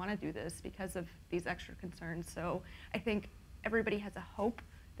if we want to do this because of these extra concerns. So I think everybody has a hope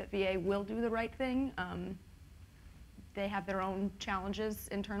that VA will do the right thing. they have their own challenges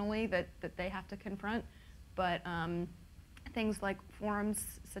internally that they have to confront. But things like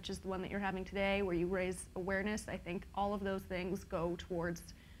forums such as the one that you're having today, where you raise awareness, I think all of those things go towards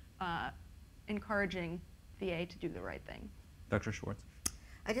encouraging VA to do the right thing. Dr. Schwartz?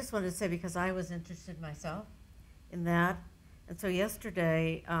 I just wanted to say, because I was interested myself in that, and so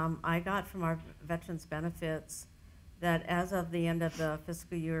yesterday I got from our Veterans Benefits that as of the end of the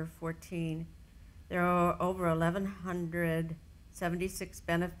fiscal year 14, there are over 1,176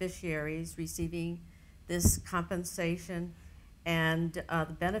 beneficiaries receiving this compensation, and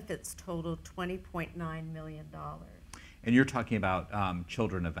the benefits total $20.9 million. And you're talking about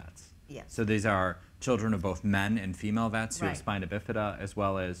children of vets? Yes. So these are children of both men and female vets who have Right. spina bifida, as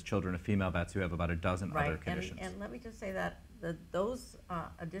well as children of female vets who have about a dozen other conditions. And let me just say that those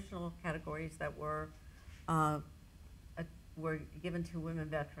additional categories that were given to women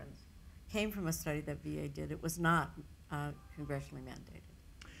veterans came from a study that VA did. It was not congressionally mandated.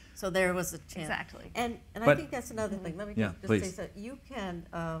 So there was a chance. Exactly. And I think that's another thing. Let me just please. say so. You can,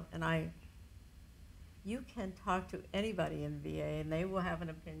 you can talk to anybody in VA and they will have an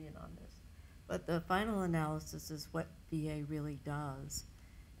opinion on this. But the final analysis is what VA really does.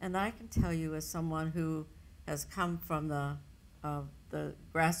 And I can tell you, as someone who has come from the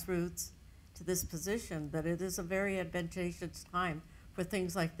grassroots to this position, that it is a very advantageous time for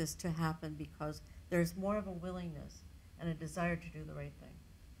things like this to happen, because there's more of a willingness and a desire to do the right thing.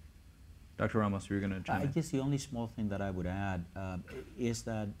 Dr. Ramos, were you going to chime I in? guess the only small thing that I would add is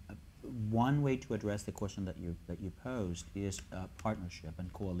that one way to address the question that you posed is partnership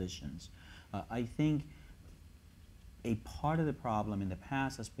and coalitions. I think a part of the problem in the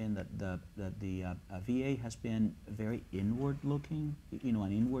past has been that the VA has been very inward-looking,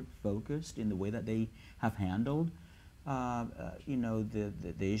 and inward-focused in the way that they have handled, the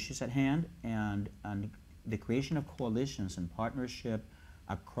issues at hand, and the creation of coalitions and partnership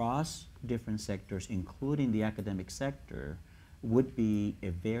across different sectors, including the academic sector, would be a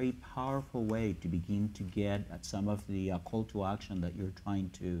very powerful way to begin to get at some of the call to action that you're trying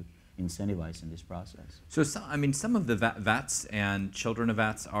to incentivize in this process. So, some of the vets and children of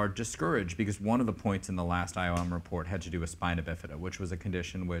vets are discouraged because one of the points in the last IOM report had to do with spina bifida, which was a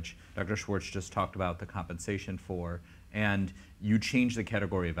condition which Dr. Schwartz just talked about the compensation for, and you changed the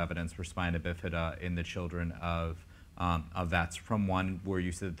category of evidence for spina bifida in the children of vets from one where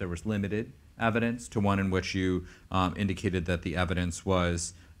you said that there was limited evidence to one in which you indicated that the evidence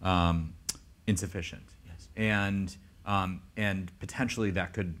was insufficient. Yes. And potentially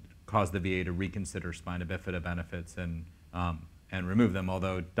that could cause the VA to reconsider spina bifida benefits and remove them,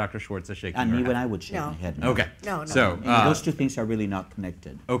 although Dr. Schwartz is shaking her And head. even I would shake my head. No. Okay. No. So Those two things are really not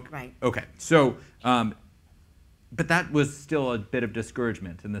connected. Okay. Right. Okay. So, but that was still a bit of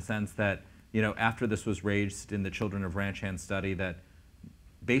discouragement in the sense that, after this was raised in the Children of Ranch Hand study, that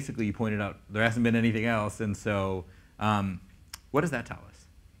basically you pointed out there hasn't been anything else, and so what does that tell us?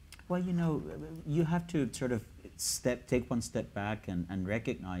 Well, you have to sort of take one step back and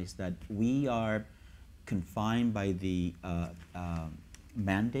recognize that we are confined by the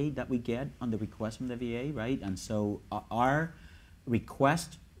mandate that we get on the request from the VA, right? And so our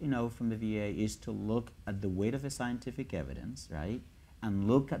request, from the VA is to look at the weight of the scientific evidence, right? And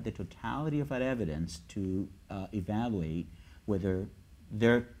look at the totality of that evidence to evaluate whether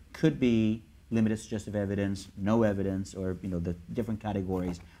there could be limited suggestive evidence, no evidence, or the different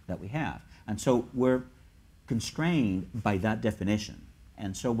categories that we have. And so we're constrained by that definition.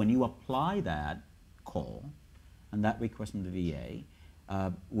 And so when you apply that call and that request from the VA,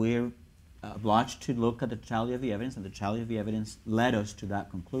 we're obliged to look at the totality of the evidence, and the totality of the evidence led us to that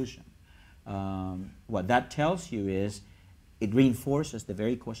conclusion. What that tells you is it reinforces the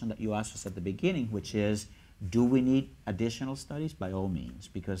very question that you asked us at the beginning, which is, do we need additional studies? By all means,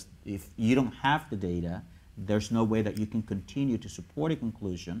 because if you don't have the data, there's no way that you can continue to support a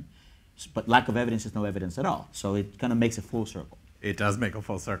conclusion, but lack of evidence is no evidence at all. So it kind of makes a full circle. It does make a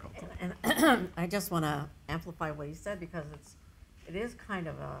full circle. And I just want to amplify what he said, because it is kind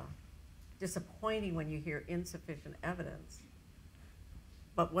of disappointing when you hear insufficient evidence.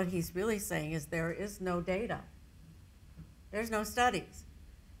 But what he's really saying is there is no data. There's no studies.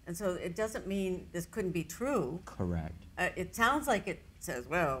 And so it doesn't mean this couldn't be true. Correct. It sounds like it says,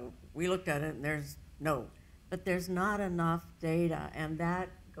 well, we looked at it and there's no. But there's not enough data. And that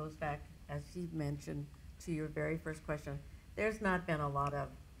goes back, as you mentioned, to your very first question. There's not been a lot of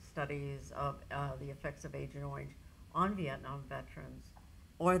studies of the effects of Agent Orange on Vietnam veterans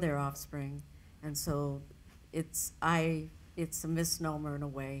or their offspring. And so it's a misnomer in a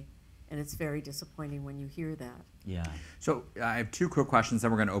way, and it's very disappointing when you hear that. Yeah. So I have two quick questions, then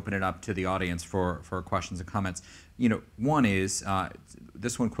we're going to open it up to the audience for questions and comments. One is,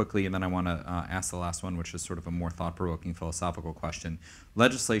 this one quickly, and then I want to ask the last one, which is sort of a more thought-provoking philosophical question.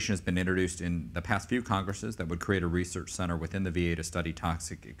 Legislation has been introduced in the past few Congresses that would create a research center within the VA to study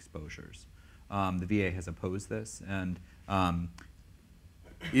toxic exposures. The VA has opposed this, and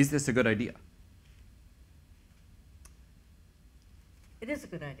is this a good idea? It is a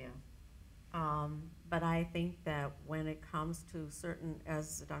good idea. But I think that when it comes to certain,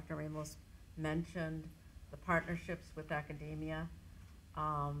 as Dr. Ramos mentioned, the partnerships with academia,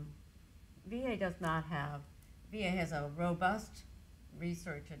 VA does not have, VA has a robust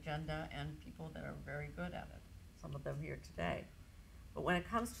research agenda and people that are very good at it, some of them here today. But when it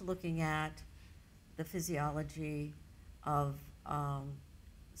comes to looking at the physiology of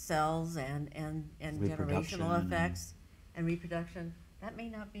cells and generational effects and reproduction, that may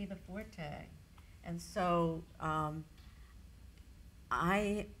not be the forte. And so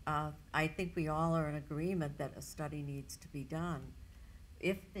I think we all are in agreement that a study needs to be done.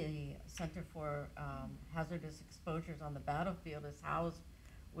 If the Center for Hazardous Exposures on the Battlefield is housed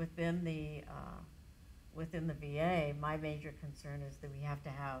within the VA, my major concern is that we have to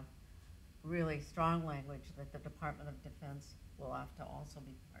have really strong language that the Department of Defense will have to also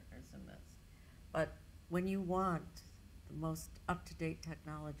be partners in this. But when you want the most up-to-date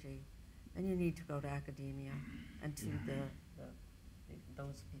technology, then you need to go to academia and to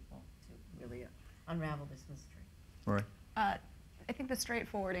those people to really unravel this mystery. Right. I think the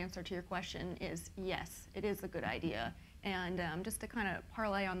straightforward answer to your question is yes, it is a good idea. And just to kind of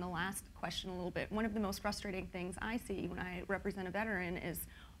parlay on the last question a little bit, one of the most frustrating things I see when I represent a veteran is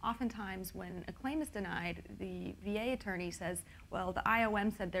oftentimes when a claim is denied, the VA attorney says, well, the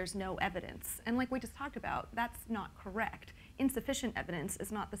IOM said there's no evidence. And like we just talked about, that's not correct. Insufficient evidence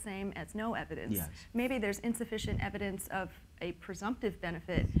is not the same as no evidence. Yes. Maybe there's insufficient evidence of a presumptive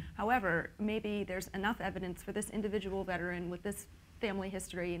benefit. However, maybe there's enough evidence for this individual veteran with this family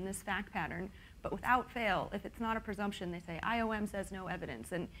history and this fact pattern, but without fail, if it's not a presumption, they say IOM says no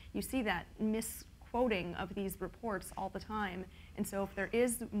evidence. And you see that misquoting of these reports all the time. And so if there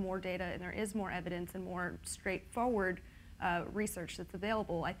is more data and there is more evidence and more straightforward research that's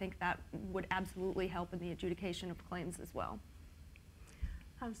available, I think that would absolutely help in the adjudication of claims as well.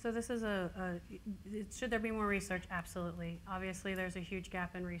 So this is should there be more research? Absolutely. Obviously, there's a huge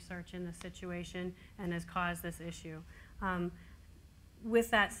gap in research in this situation and has caused this issue.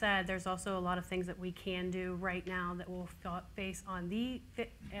 With that said, there's also a lot of things that we can do right now that will face on the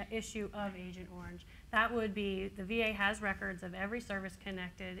issue of Agent Orange. That would be, the VA has records of every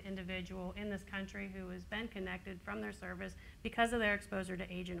service-connected individual in this country who has been connected from their service because of their exposure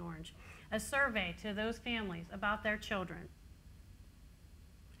to Agent Orange. A survey to those families about their children.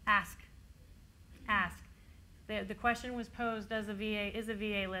 Ask. The question was posed, is the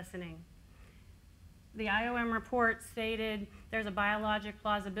VA listening? The IOM report stated there's a biologic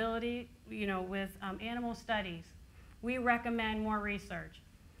plausibility, with animal studies. We recommend more research.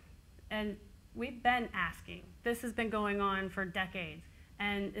 And we've been asking. This has been going on for decades.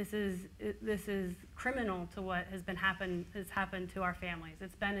 And this is criminal to what has happened to our families.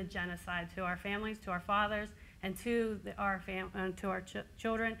 It's been a genocide to our families, to our fathers, and to our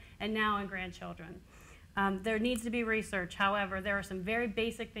children, and now and grandchildren. There needs to be research. However, there are some very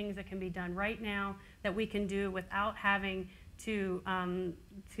basic things that can be done right now that we can do without having to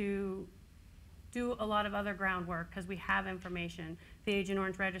do a lot of other groundwork because we have information. The Agent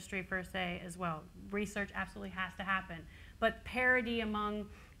Orange Registry per se as well. Research absolutely has to happen. But parity among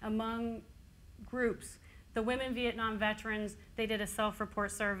groups. The women Vietnam veterans, they did a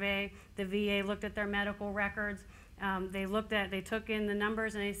self-report survey. The VA looked at their medical records. They took in the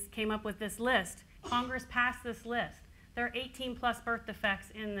numbers and they came up with this list. Congress passed this list. There are 18 plus birth defects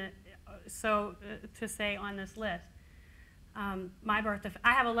in the, to say on this list. My birth defect,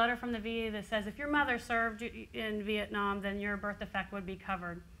 I have a letter from the VA that says if your mother served in Vietnam, then your birth defect would be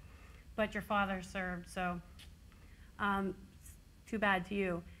covered. But your father served, so too bad to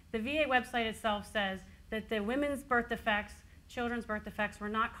you. The VA website itself says that the women's birth defects, children's birth defects, were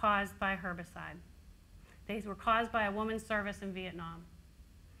not caused by herbicide. They were caused by a woman's service in Vietnam.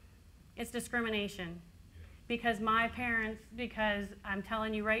 It's discrimination. Because my parents, because I'm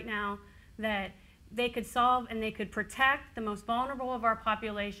telling you right now that they could solve and they could protect the most vulnerable of our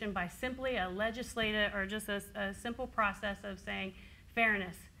population by simply a legislative or just a simple process of saying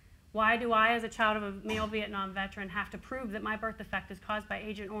fairness. Why do I, as a child of a male Vietnam veteran, have to prove that my birth defect is caused by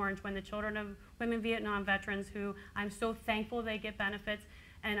Agent Orange when the children of women Vietnam veterans, who I'm so thankful they get benefits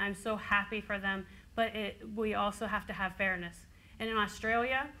and I'm so happy for them, but we also have to have fairness. And in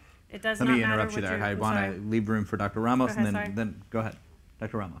Australia, It does Let not me matter interrupt you what there. you're- I I'm want sorry. to leave room for Dr. Ramos, Go ahead, and sorry. then go ahead,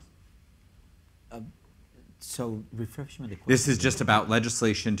 Dr. Ramos. So refresh me the question. This is just about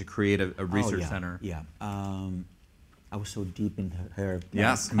legislation to create a research yeah, center. Yeah. I was so deep in her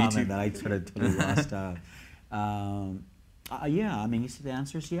Yes, me comment too. that I sort of totally lost. Yeah, I mean, the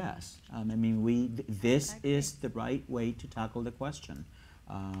answer is yes. I mean, this is the right way to tackle the question.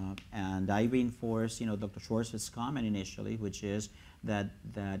 And I reinforce, Dr. Schwartz's comment initially, which is that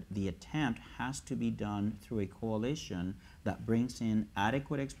the attempt has to be done through a coalition that brings in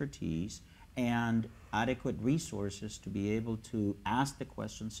adequate expertise and adequate resources to be able to ask the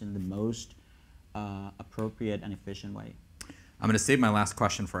questions in the most appropriate and efficient way. I'm going to save my last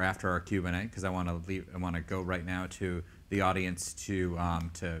question for after our Q&A because I want to go right now to the audience to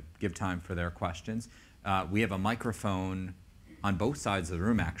give time for their questions. We have a microphone on both sides of the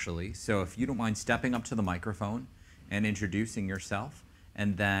room, actually. So if you don't mind stepping up to the microphone and introducing yourself,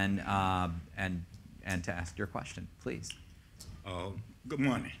 and then and to ask your question, please. Good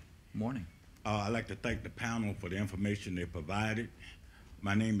morning. Morning. I'd like to thank the panel for the information they provided.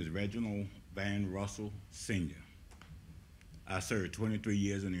 My name is Reginald Van Russell, Sr. I served 23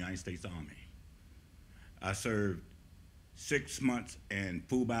 years in the United States Army. I served 6 months in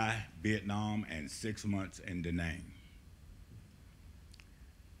Phu Bai, Vietnam, and 6 months in Da Nang.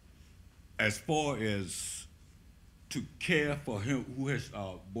 As far as to care for him who has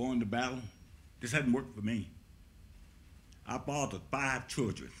born the battle, this hasn't worked for me. I fathered 5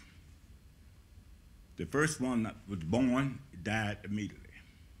 children. The first one that was born died immediately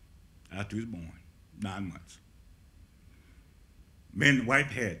after he was born, 9 months. Me and the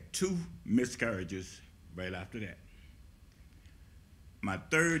wife had 2 miscarriages right after that. My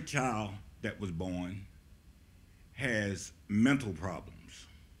 3rd child that was born has mental problems.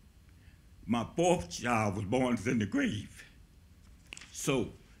 My 4th child was born in the grave. So,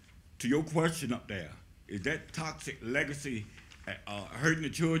 to your question up there, is that toxic legacy hurting the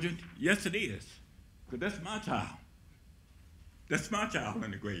children? Yes, it is, because that's my child. That's my child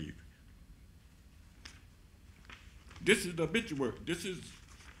in the grave. This is the obituary.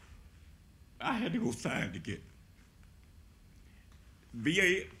 I had to go sign to get.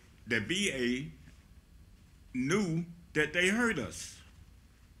 The VA knew that they hurt us.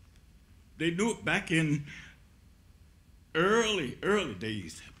 They knew it back in early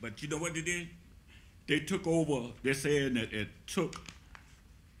days. But you know what they did? They took over. They're saying that it took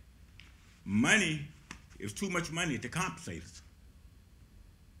money. It was too much money to compensate us.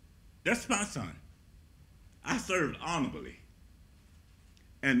 That's my son. I served honorably.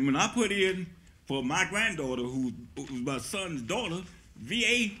 And when I put in for my granddaughter, who was my son's daughter,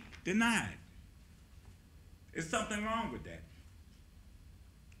 VA denied. There's something wrong with that.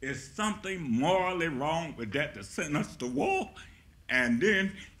 There's something morally wrong with that to send us to war. And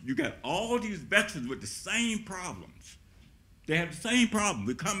then you got all these veterans with the same problems. They have the same problem.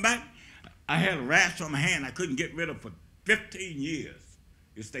 We come back, I had a rash on my hand I couldn't get rid of for 15 years.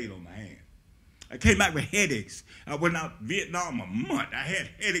 It stayed on my hand. I came back with headaches. I went out to Vietnam a month. I had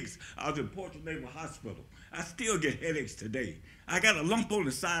headaches. I was in Portland Naval Hospital. I still get headaches today. I got a lump on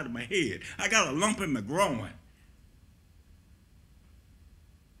the side of my head. I got a lump in my groin.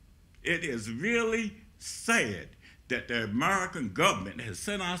 It is really sad that the American government has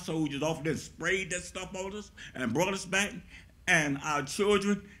sent our soldiers off there and sprayed that stuff on us and brought us back, and our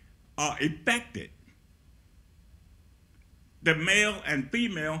children are affected. The male and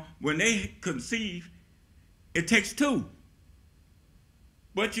female, when they conceive, it takes 2.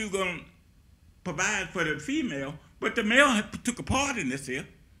 But you're going to provide for the female, but the male took a part in this here.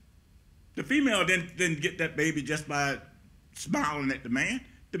 The female didn't get that baby just by smiling at the man.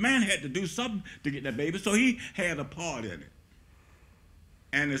 The man had to do something to get that baby, so he had a part in it.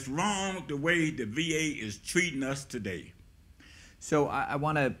 And it's wrong the way the VA is treating us today. So I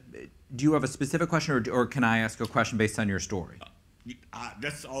want to, do you have a specific question, or can I ask a question based on your story?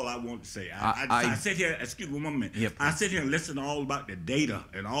 That's all I want to say. I sit here, excuse me one minute. Yep. I sit here and listen to all about the data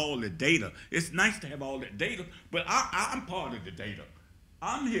and all the data. It's nice to have all that data, but I'm part of the data.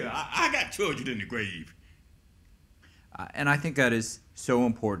 I'm here. I got children in the grave. And I think that is so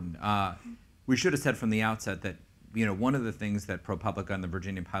important. We should have said from the outset that one of the things that ProPublica and the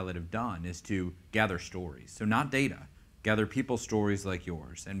Virginian-Pilot have done is to gather stories. So not data, gather people's stories like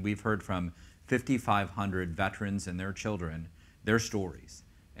yours. And we've heard from 5,500 veterans and their children, their stories.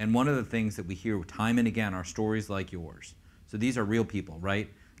 And one of the things that we hear time and again are stories like yours. So these are real people,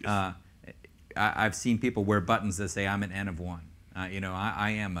 right? Yes. I've seen people wear buttons that say, I'm an N of 1.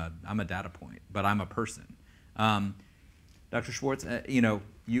 I'm a data point, but I'm a person. Dr. Schwartz,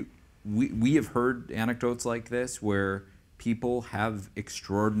 we have heard anecdotes like this where people have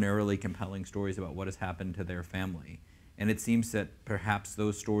extraordinarily compelling stories about what has happened to their family. And it seems that perhaps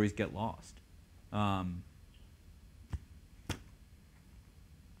those stories get lost. Let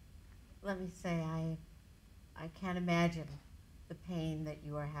me say, I can't imagine the pain that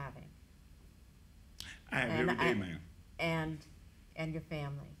you are having. I have every day, ma'am. And your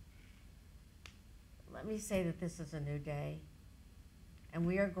family. Let me say that this is a new day. And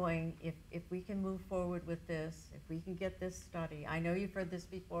we are going, if we can move forward with this, if we can get this study, I know you've heard this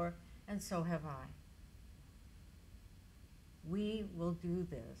before, and so have I. We will do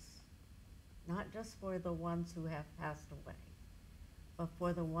this, not just for the ones who have passed away, but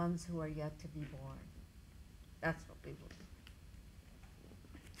for the ones who are yet to be born. That's what we will do.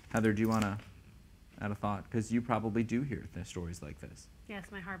 Heather, do you want to add a thought? Because you probably do hear stories like this.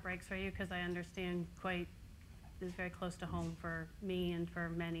 Yes, my heart breaks for you because I understand this is very close to home for me and for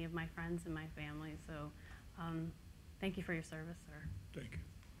many of my friends and my family. So thank you for your service, sir. Thank you.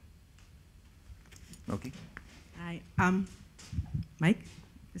 Moki? Hi. Mike?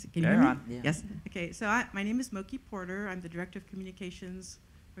 Can you hear me? Yeah. Yes. Okay, so my name is Moki Porter. I'm the Director of Communications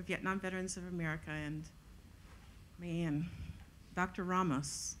for Vietnam Veterans of America. And man, Dr.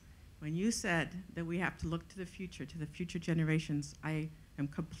 Ramos, when you said that we have to look to the future generations, I am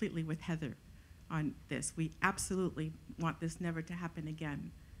completely with Heather on this. We absolutely want this never to happen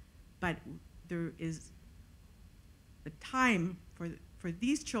again. But there is the time for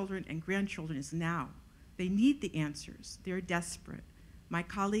these children and grandchildren is now. They need the answers. They're desperate. My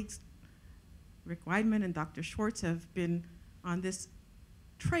colleagues, Rick Weidman and Dr. Schwartz, have been on this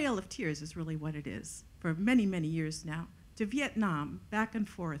trail of tears is really what it is for many, many years now. To Vietnam, back and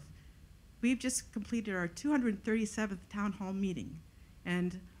forth. We've just completed our 237th town hall meeting,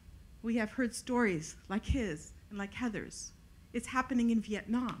 and we have heard stories like his and like Heather's. It's happening in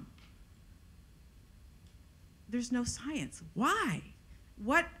Vietnam. There's no science. Why?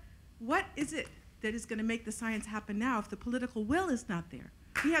 What is it that is going to make the science happen now if the political will is not there?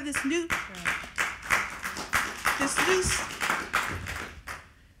 We have this new,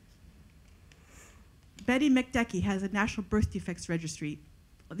 Betty McDecky has a national birth defects registry,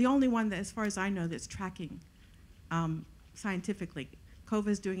 the only one that, as far as I know, that's tracking scientifically. COVA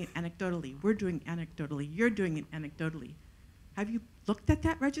is doing it anecdotally. We're doing it anecdotally. You're doing it anecdotally. Have you looked at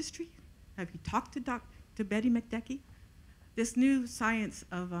that registry? Have you talked to Betty McDecky? This new science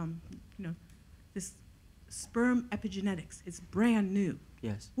of, this sperm epigenetics is brand new.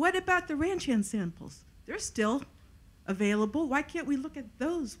 Yes. What about the ranch hand samples? They're still available. Why can't we look at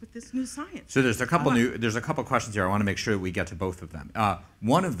those with this new science? So there's a couple questions here. I want to make sure that we get to both of them.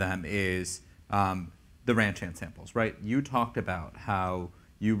 One of them is the ranch hand samples, right? You talked about how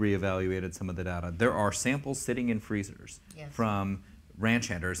you reevaluated some of the data. There are samples sitting in freezers from ranch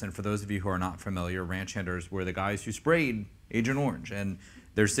handers, and for those of you who are not familiar, ranch handers were the guys who sprayed Agent Orange, and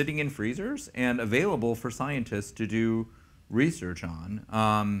they're sitting in freezers and available for scientists to do research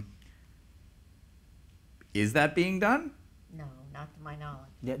on. Is that being done? No, not to my knowledge.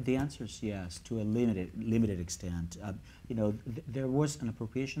 The answer is yes, to a limited extent. There was an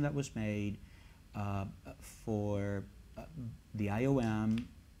appropriation that was made for the IOM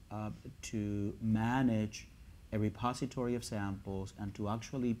to manage a repository of samples and to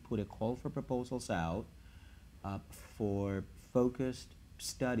actually put a call for proposals out for focused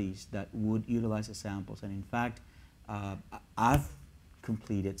studies that would utilize the samples. And in fact, I've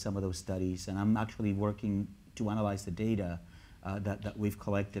completed some of those studies, and I'm actually working to analyze the data that we've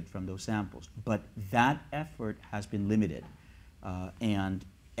collected from those samples. But that effort has been limited, and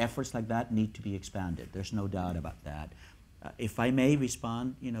efforts like that need to be expanded. There's no doubt about that. If I may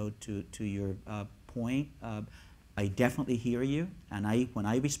respond, to your point, I definitely hear you, and when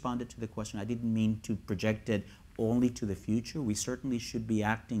I responded to the question, I didn't mean to project it only to the future. We certainly should be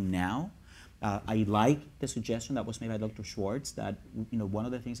acting now. I like the suggestion that was made by Dr. Schwartz that one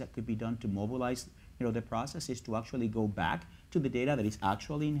of the things that could be done to mobilize the process is to actually go back to the data that is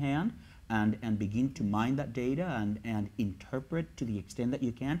actually in hand and begin to mine that data and interpret to the extent that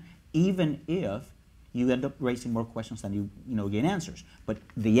you can, even if you end up raising more questions than you gain answers. But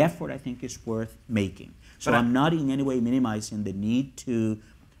the effort, I think, is worth making. So I'm not in any way minimizing the need to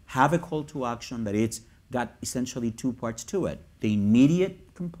have a call to action that it's got essentially two parts to it. The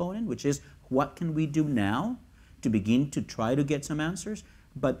immediate component, which is what can we do now to begin to try to get some answers?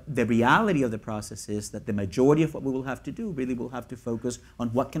 But the reality of the process is that the majority of what we will have to do really will have to focus on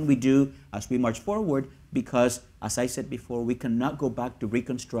what can we do as we march forward, because, as I said before, we cannot go back to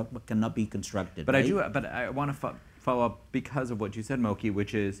reconstruct what cannot be constructed. But right? I want to follow up because of what you said, Moki,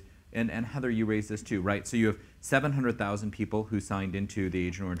 which is and Heather, you raised this too, right? So you have 700,000 people who signed into the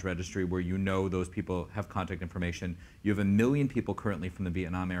Agent Orange registry where you know those people have contact information. You have 1 million people currently from the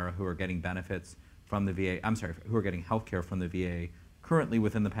Vietnam era who are getting benefits from the VA, I'm sorry, who are getting health care from the VA currently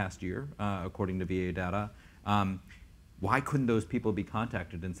within the past year, according to VA data. Why couldn't those people be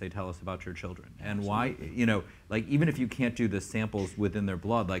contacted and say, tell us about your children? And why, you know, like even if you can't do the samples within their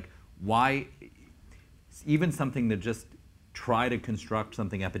blood, like why, even something to just try to construct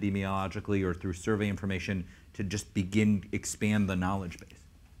something epidemiologically or through survey information to just expand the knowledge base?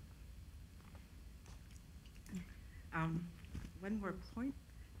 One more point.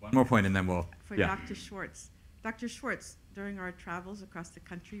 One more point and then we'll, For yeah. Dr. Schwartz. Dr. Schwartz, during our travels across the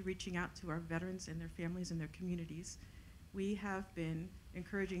country, reaching out to our veterans and their families and their communities, we have been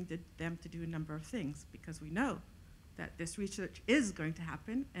encouraging them to do a number of things because we know that this research is going to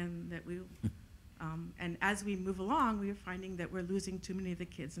happen and that and as we move along, we are finding that we're losing too many of the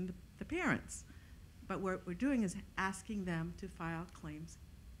kids and the parents. But what we're doing is asking them to file claims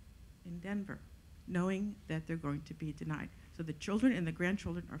in Denver, knowing that they're going to be denied. So the children and the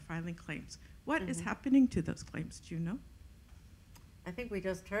grandchildren are filing claims. What is happening to those claims? Do you know? I think we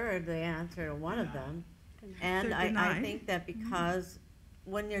just heard the answer to one of them. And They're I denied. think that because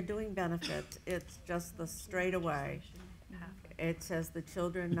when you're doing benefits, it's just the straight away. It says the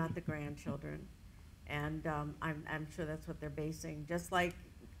children, not the grandchildren. And I'm sure that's what they're basing. Just like,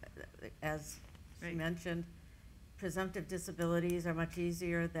 as she mentioned, presumptive disabilities are much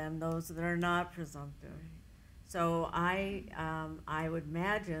easier than those that are not presumptive. So I would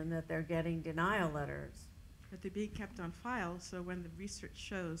imagine that they're getting denial letters. But they're being kept on file, so when the research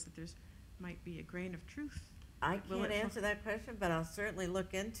shows that there's might be a grain of truth. I can't answer that question, but I'll certainly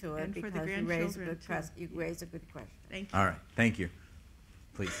look into it And for the because you raise a good grandchildren, you raise a good question. Thank you. All right, thank you.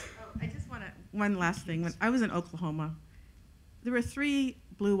 Please. Oh, I just want to, one last thing. When I was in Oklahoma, there were 3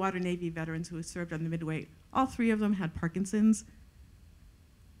 Blue Water Navy veterans who served on the Midway. All 3 of them had Parkinson's.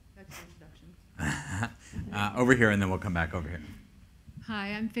 That's the introduction. Over here, and then we'll come back over here. Hi,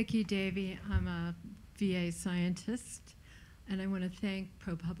 I'm Vicki Davey. I'm a VA scientist, and I want to thank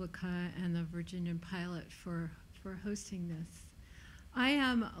ProPublica and the Virginian-Pilot for hosting this. I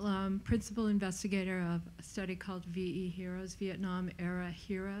am principal investigator of a study called VE Heroes, Vietnam Era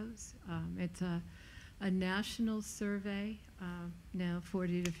Heroes. It's a national survey, now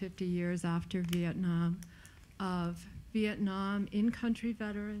 40 to 50 years after Vietnam, of Vietnam in-country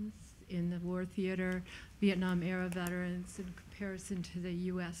veterans, in the war theater, Vietnam era veterans in comparison to the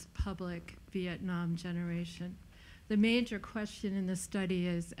US public Vietnam generation. The major question in the study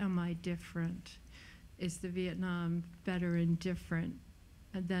is, am I different? Is the Vietnam veteran different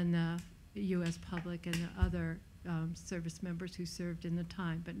than the US public and the other service members who served in the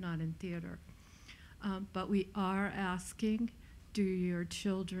time, but not in theater? But we are asking, do your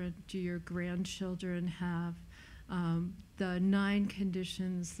children, do your grandchildren have the 9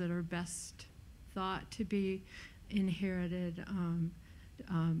 conditions that are best thought to be inherited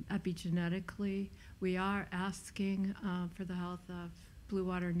epigenetically? We are asking for the health of Blue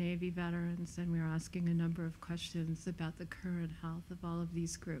Water Navy veterans, and we're asking a number of questions about the current health of all of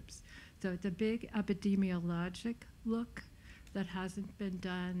these groups. So it's a big epidemiologic look that hasn't been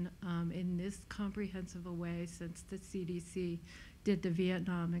done in this comprehensive a way since the CDC did the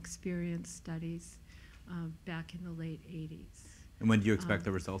Vietnam experience studies back in the late 80s. And when do you expect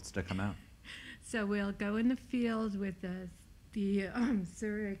the results to come out? So we'll go in the field with the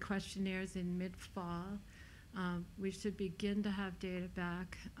survey questionnaires in mid-fall. We should begin to have data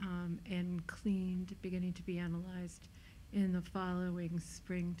back and cleaned, beginning to be analyzed in the following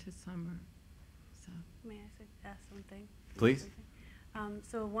spring to summer. So. May I suggest something? Please.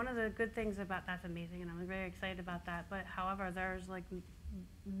 So one of the good things about that's amazing, and I'm very excited about that. But however, there's like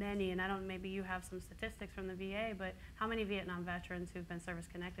many, and I don't. Maybe you have some statistics from the VA, but how many Vietnam veterans who've been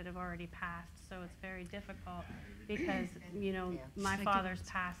service-connected have already passed? So it's very difficult because my father's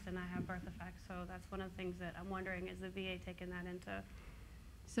passed, and I have birth defects. So that's one of the things that I'm wondering: is the VA taking that into?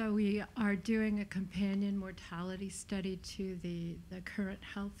 So we are doing a companion mortality study to the current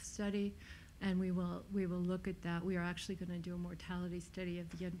health study. And we will look at that. We are actually going to do a mortality study of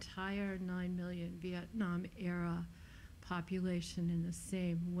the entire 9 million Vietnam era population in the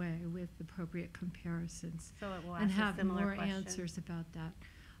same way with appropriate comparisons. So it will ask and a have similar more question. answers about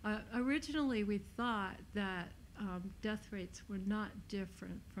that. Originally, we thought that death rates were not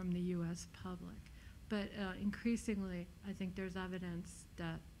different from the U.S. public, but increasingly, I think there's evidence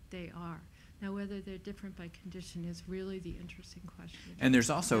that they are. Now, whether they're different by condition is really the interesting question. And there's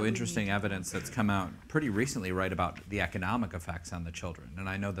also interesting evidence that's come out pretty recently, right, about the economic effects on the children. And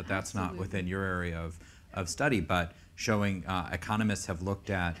I know that that's not within your area of study, but showing economists have looked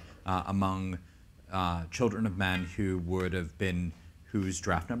at among children of men who would have been, whose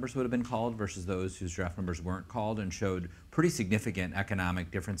draft numbers would have been called versus those whose draft numbers weren't called, and showed pretty significant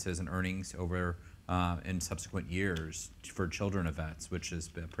economic differences in earnings over in subsequent years for children of vets, which is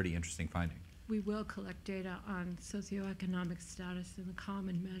a pretty interesting finding. We will collect data on socioeconomic status and the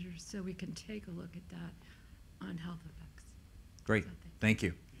common measures so we can take a look at that on health effects. Great, thank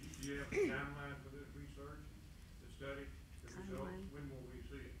you. Do you have a timeline for this research, the study, the results? When will we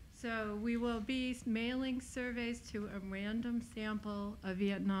see it? So we will be mailing surveys to a random sample of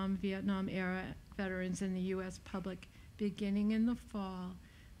Vietnam-era veterans in the U.S. public beginning in the fall.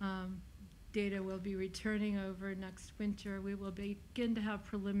 Data will be returning over next winter. We will begin to have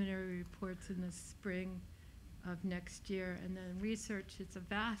preliminary reports in the spring of next year. And then research, it's a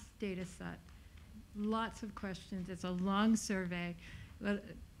vast data set, lots of questions. It's a long survey.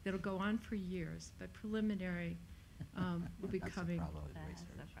 It'll go on for years, but preliminary will be coming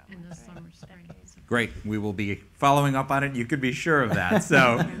in the summer, spring. Great. We will be following up on it. You could be sure of that.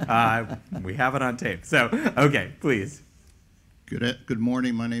 So we have it on tape. So, okay, please. Good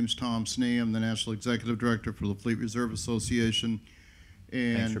morning. My name is Tom Snee. I'm the National Executive Director for the Fleet Reserve Association.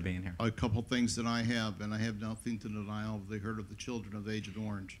 And thanks for being here. A couple things that I have, and I have nothing to deny of the hurt of the children of Agent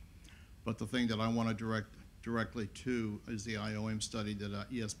Orange. But the thing that I want to direct directly to is the IOM study that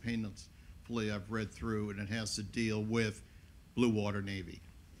yes, painfully I've read through, and it has to deal with Blue Water Navy.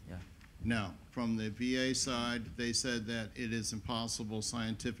 Yeah. Now, from the VA side, they said that it is impossible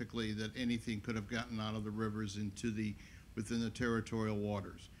scientifically that anything could have gotten out of the rivers into within the territorial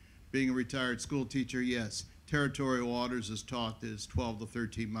waters. Being a retired school teacher, yes, territorial waters is taught is 12 to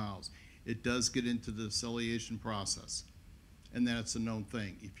 13 miles. It does get into the ciliation process, and that's a known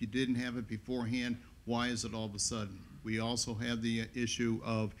thing. If you didn't have it beforehand, why is it all of a sudden? We also have the issue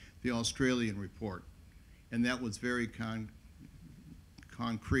of the Australian report, and that was very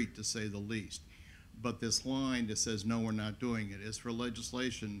concrete, to say the least. But this line that says, no, we're not doing it, is for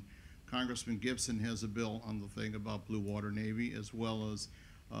legislation. Congressman Gibson has a bill on the thing about Blue Water Navy, as well as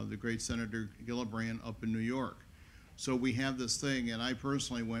the great Senator Gillibrand up in New York. So we have this thing, and I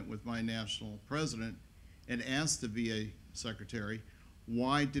personally went with my national president and asked the VA secretary,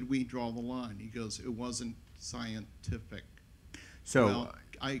 why did we draw the line? He goes, it wasn't scientific. So well,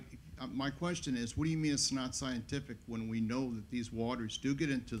 my question is, what do you mean it's not scientific when we know that these waters do get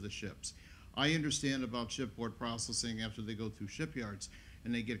into the ships? I understand about shipboard processing after they go through shipyards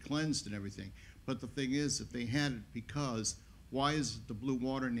and they get cleansed and everything. But the thing is, if they had it, because why is the Blue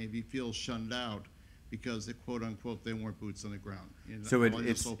Water Navy feel shunned out? Because they, quote unquote, they weren't boots on the ground. So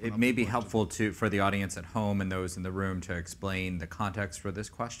it may be helpful for the audience at home and those in the room to explain the context for this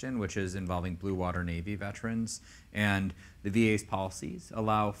question, which is involving Blue Water Navy veterans. And the VA's policies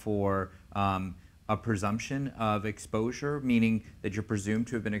allow for a presumption of exposure, meaning that you're presumed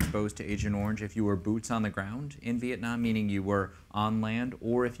to have been exposed to Agent Orange if you were boots on the ground in Vietnam, meaning you were on land,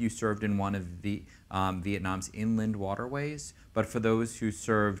 or if you served in one of Vietnam's inland waterways. But for those who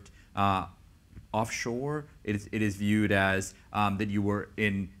served offshore, it is viewed as that you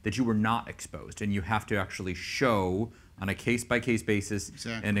were not exposed, and you have to actually show on a case-by-case basis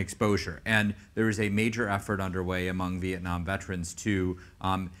an exposure. And there is a major effort underway among Vietnam veterans to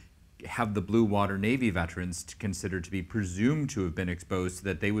have the Blue Water Navy veterans considered to be presumed to have been exposed so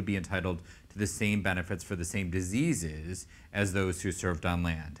that they would be entitled to the same benefits for the same diseases as those who served on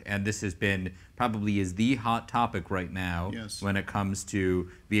land. And this has been probably is the hot topic right now when it comes to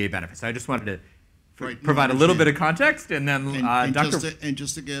VA benefits. I just wanted to provide a little bit of context, and then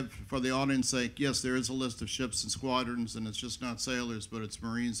just to give, for the audience sake, yes, there is a list of ships and squadrons, and it's just not sailors, but it's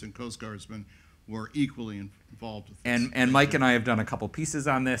Marines and Coast Guardsmen who are equally involved with this. And Mike and I have done a couple pieces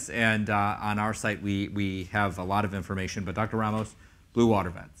on this, and on our site we have a lot of information. But Dr. Ramos, Blue Water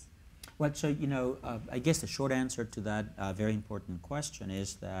vets. Well, so I guess the short answer to that very important question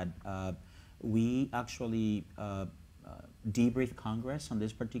is that we actually debriefed Congress on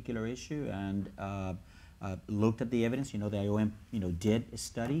this particular issue and looked at the evidence. The IOM did a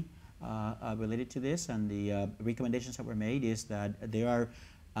study related to this, and the recommendations that were made is that there are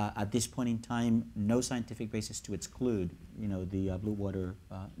at this point in time no scientific basis to exclude the Blue Water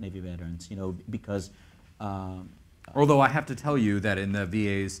Navy veterans, because although I have to tell you that in the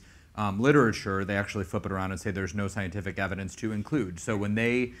VA's literature, they actually flip it around and say there's no scientific evidence to include. So when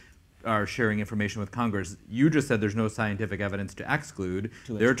they are sharing information with Congress, you just said there's no scientific evidence to exclude.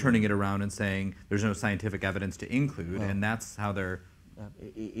 They're turning it around and saying there's no scientific evidence to include, and that's how they're...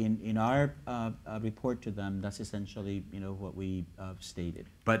 In our report to them, that's essentially what we stated.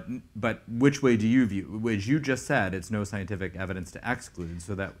 But which way do you view? As you just said, it's no scientific evidence to exclude,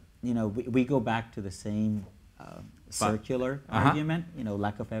 so that... we go back to the same circular argument.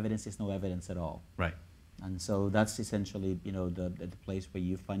 Lack of evidence is no evidence at all. Right. And so that's essentially, the place where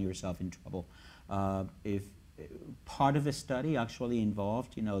you find yourself in trouble. If part of the study actually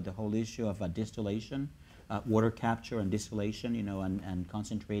involved, the whole issue of distillation, water capture and distillation, and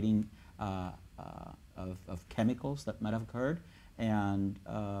concentrating of chemicals that might have occurred. And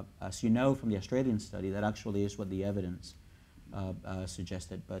as you know from the Australian study, that actually is what the evidence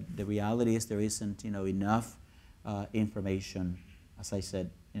suggested. But the reality is there isn't, enough information, as I said,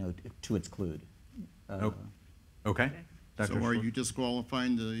 to exclude. Okay. So are you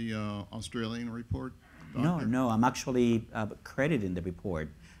disqualifying the Australian report, Doctor? No, I'm actually crediting the report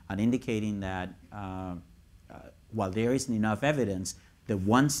and indicating that while there isn't enough evidence, the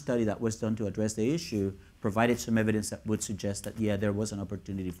one study that was done to address the issue provided some evidence that would suggest that, yeah, there was an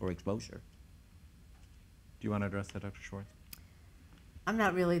opportunity for exposure. Do you want to address that, Dr. Schwartz? I'm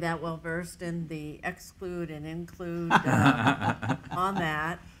not really that well versed in the exclude and include on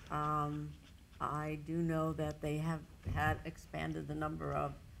that. I do know that they have had expanded the number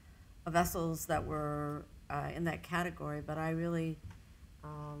of vessels that were in that category, but I really,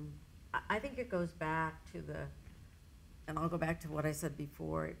 I think it goes back to and I'll go back to what I said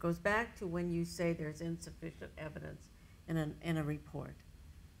before, it goes back to when you say there's insufficient evidence in a report.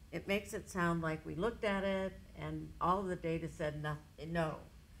 It makes it sound like we looked at it and all of the data said nothing, no.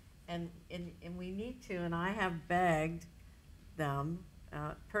 And we need to, and I have begged them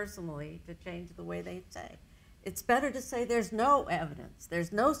personally to change the way they say. It's better to say there's no evidence,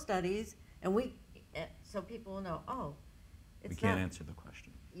 there's no studies, and so people will know, oh, it's we can't answer the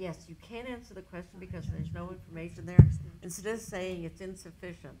question. Yes, you can't answer the question because there's no information there. Instead of saying it's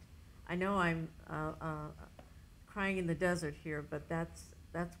insufficient, I know I'm crying in the desert here, but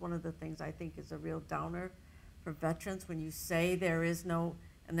that's one of the things I think is a real downer for veterans. When you say there is no,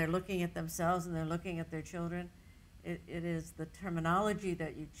 and they're looking at themselves and they're looking at their children, it is the terminology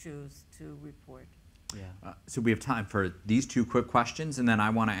that you choose to report. Yeah. So we have time for these two quick questions, and then I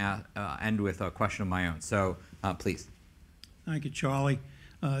want to end with a question of my own. So please. Thank you, Charlie.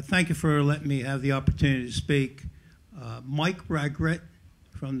 Thank you for letting me have the opportunity to speak. Mike Bragret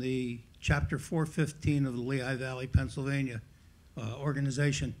from the Chapter 415 of the Lehigh Valley, Pennsylvania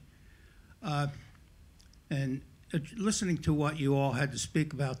organization. And listening to what you all had to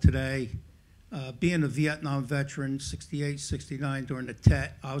speak about today, being a Vietnam veteran, 68, 69 during the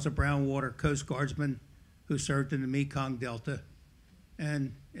Tet, I was a brown water Coast Guardsman who served in the Mekong Delta.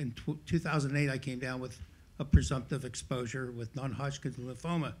 And in 2008, I came down with a presumptive exposure with non-Hodgkin's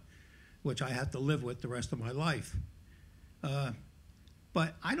lymphoma, which I have to live with the rest of my life.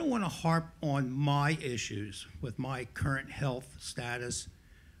 But I don't want to harp on my issues with my current health status,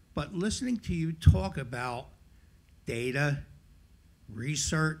 but listening to you talk about data,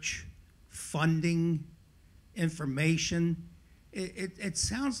 research, funding, information, it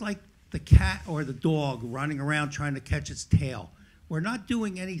sounds like the cat or the dog running around trying to catch its tail. We're not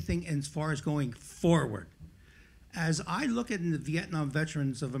doing anything as far as going forward. As I look at the Vietnam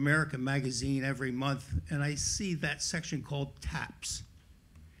Veterans of America magazine every month, and I see that section called TAPS,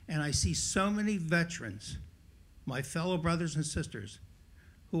 and I see so many veterans, my fellow brothers and sisters,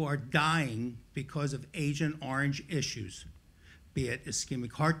 who are dying because of Agent Orange issues, be it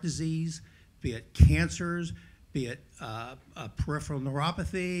ischemic heart disease, be it cancers, be it peripheral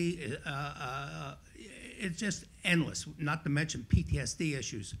neuropathy. It's just endless, not to mention PTSD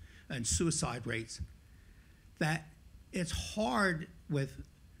issues and suicide rates. That it's hard with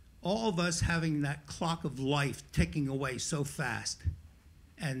all of us having that clock of life ticking away so fast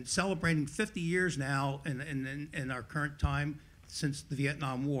and celebrating 50 years now in our current time since the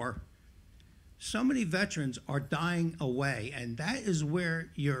Vietnam War. So many veterans are dying away, and that is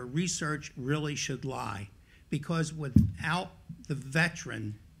where your research really should lie, because without the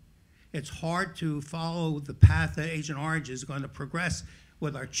veteran, it's hard to follow the path that Agent Orange is going to progress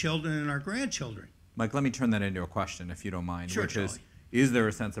with our children and our grandchildren. Mike, let me turn that into a question, if you don't mind, Sure, which Charlie. is there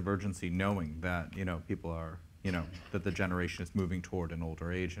a sense of urgency knowing that, people are, that the generation is moving toward an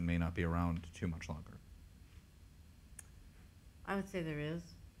older age and may not be around too much longer? I would say there is.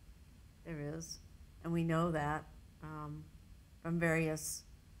 There is. And we know that from various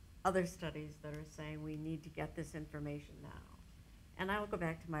other studies that are saying we need to get this information now. And I will go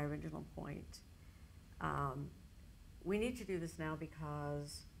back to my original point. We need to do this now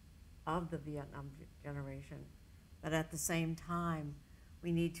because of the Vietnam generation, but at the same time,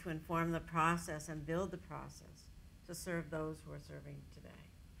 we need to inform the process and build the process to serve those who are serving today.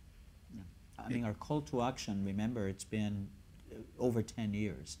 Yeah. I mean, our call to action, remember, it's been over 10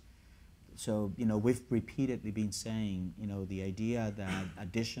 years. So, you know, we've repeatedly been saying, you know, the idea that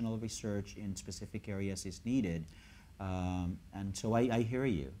additional research in specific areas is needed. And so I hear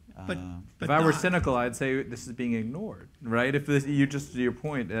you. But if I were cynical, I'd say this is being ignored, right? If this, you just, to your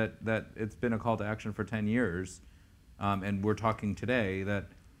point, that it's been a call to action for 10 years, and we're talking today that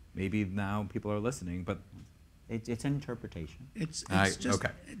maybe now people are listening, but it's an interpretation. It's just,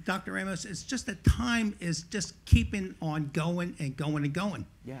 okay. Dr. Ramos, it's just that time is just keeping on going and going and going.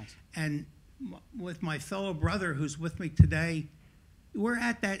 Yes. And with my fellow brother who's with me today, we're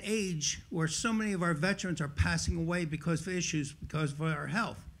at that age where so many of our veterans are passing away because of issues, because of our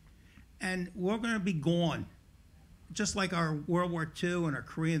health. And we're going to be gone. Just like our World War II and our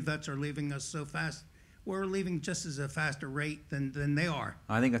Korean vets are leaving us so fast, we're leaving just as a faster rate than they are.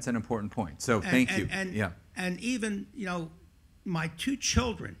 I think that's an important point. So thank you. And even, you know, my two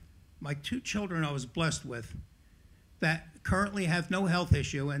children I was blessed with that currently have no health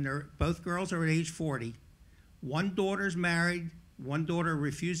issue, and they're both girls are at age 40. One daughter's married. One daughter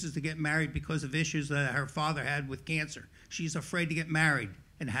refuses to get married because of issues that her father had with cancer. She's afraid to get married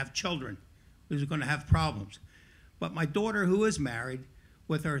and have children who's going to have problems. But my daughter, who is married,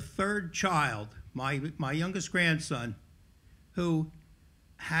 with her third child, my youngest grandson, who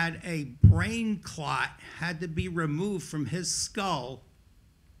had a brain clot, had to be removed from his skull.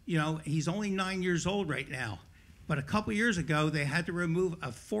 You know, he's only 9 years old right now. But a couple years ago, they had to remove a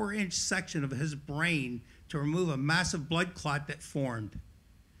 4-inch section of his brain to remove a massive blood clot that formed.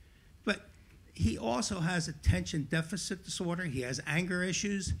 But he also has attention deficit disorder. He has anger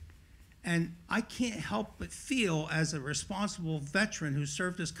issues. And I can't help but feel, as a responsible veteran who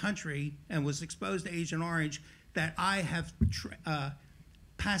served his country and was exposed to Agent Orange, that I have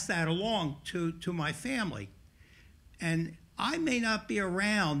passed that along to my family. And I may not be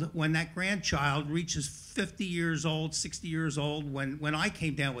around when that grandchild reaches 50 years old, 60 years old, when I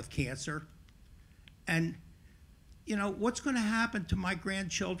came down with cancer. And, you know, what's going to happen to my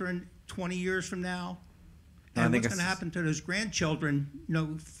grandchildren 20 years from now? And what's going to happen to those grandchildren, you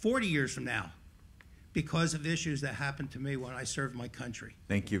know, 40 years from now, because of issues that happened to me when I served my country?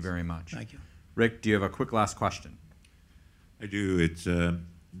 Thank you very much. Thank you. Rick, do you have a quick last question? I do. It's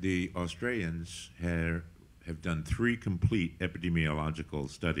the Australians have done 3 complete epidemiological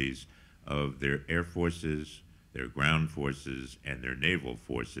studies of their air forces, their ground forces, and their naval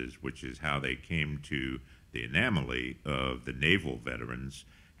forces, which is how they came to the anomaly of the naval veterans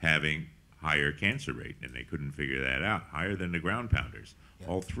having higher cancer rate, and they couldn't figure that out, higher than the ground pounders. Yeah.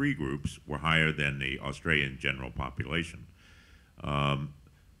 All 3 groups were higher than the Australian general population.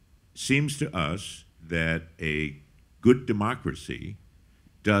 Seems to us that a good democracy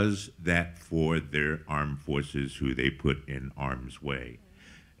does that for their armed forces who they put in harm's way.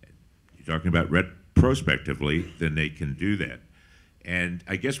 You're talking about retrospectively, then they can do that. And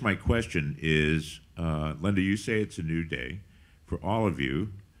I guess my question is, Linda, you say it's a new day. For all of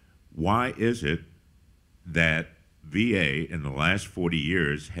you, why is it that VA in the last 40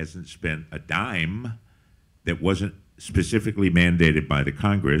 years hasn't spent a dime that wasn't specifically mandated by the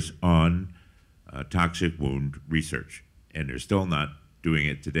Congress on toxic wound research? And they're still not doing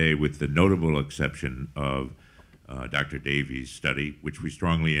it today, with the notable exception of Dr. Davies' study, which we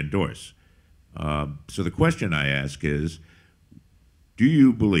strongly endorse. So the question I ask is, do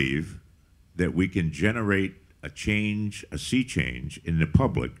you believe that we can generate a change, a sea change in the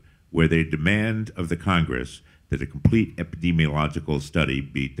public, where they demand of the Congress that a complete epidemiological study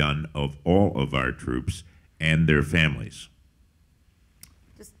be done of all of our troops and their families?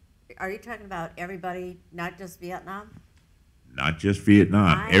 Are you talking about everybody, not just Vietnam? Not just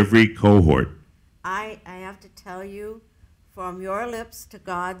Vietnam, every cohort. I have to tell you, from your lips to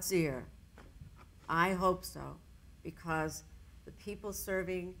God's ear, I hope so, because the people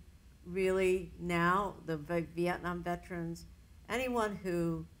serving really now, the Vietnam veterans, anyone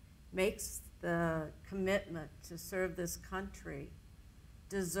who makes the commitment to serve this country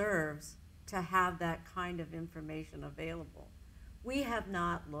deserves to have that kind of information available. We have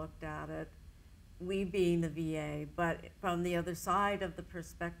not looked at it, we being the VA, but from the other side of the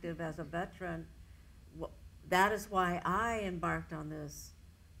perspective as a veteran, that is why I embarked on this.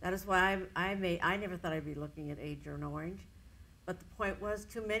 That is why I never thought I'd be looking at Agent Orange, but the point was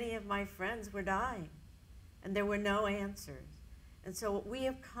too many of my friends were dying, and there were no answers. And so we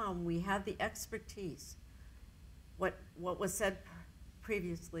have come, we have the expertise. What was said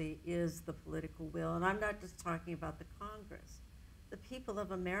previously is the political will, and I'm not just talking about the Congress. The people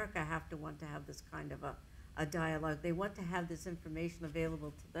of America have to want to have this kind of a dialogue. They want to have this information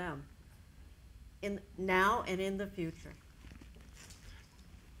available to them now and in the future.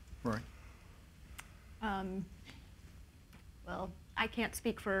 Right. Well, I can't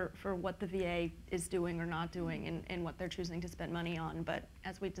speak for what the VA is doing or not doing and what they're choosing to spend money on, but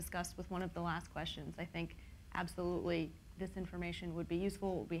as we discussed with one of the last questions, I think absolutely this information would be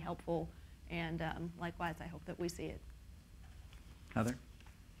useful, would be helpful, and likewise, I hope that we see it. Heather?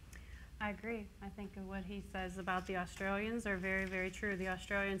 I agree. I think what he says about the Australians are very, very true. The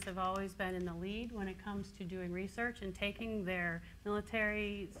Australians have always been in the lead when it comes to doing research and taking their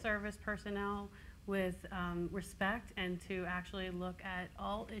military service personnel with respect and to actually look at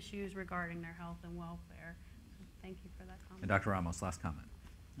all issues regarding their health and welfare. So thank you for that comment. And Dr. Ramos, last comment.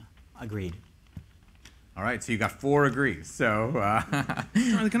 Agreed. All right, so you got 4 agrees. So,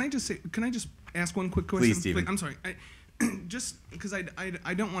 Charlie, can I just ask one quick question? Please, Stephen. I'm sorry. Just because I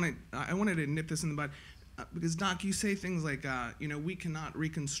don't want to, I wanted to nip this in the bud, because Doc, you say things like, you know, we cannot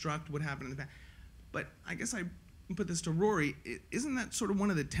reconstruct what happened in the past. But I guess I put this to Rory. Isn't that sort of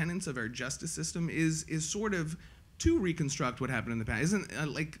one of the tenets of our justice system? Is sort of to reconstruct what happened in the past?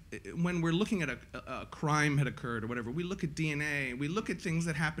 Isn't like when we're looking at a crime had occurred or whatever, we look at DNA, we look at things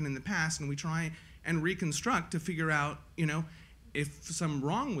that happened in the past, and we try and reconstruct to figure out, you know, if some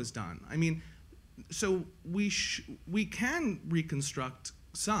wrong was done. I mean. So we can reconstruct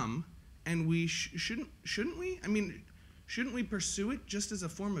some, and we shouldn't we? I mean, shouldn't we pursue it just as a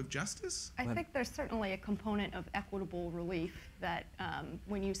form of justice? I think there's certainly a component of equitable relief that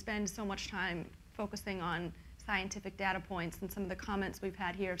when you spend so much time focusing on scientific data points, and some of the comments we've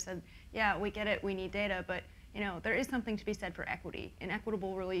had here have said, yeah, we get it, we need data, but you know, there is something to be said for equity, and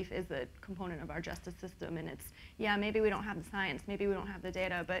equitable relief is a component of our justice system, and it's, yeah, maybe we don't have the science, maybe we don't have the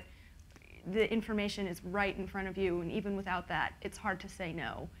data, but the information is right in front of you, and even without that, it's hard to say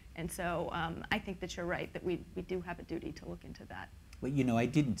no. And so I think that you're right, that we do have a duty to look into that. Well, you know, I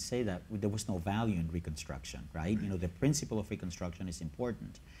didn't say that there was no value in reconstruction, right? You know, the principle of reconstruction is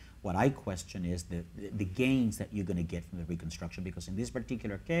important. What I question is the gains that you're going to get from the reconstruction, because in this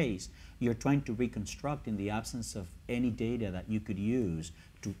particular case, you're trying to reconstruct in the absence of any data that you could use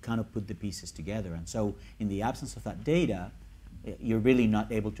to kind of put the pieces together. And so in the absence of that data, you're really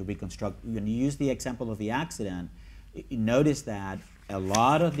not able to reconstruct. When you use the example of the accident, you notice that a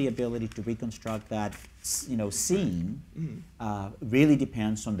lot of the ability to reconstruct that, you know, scene really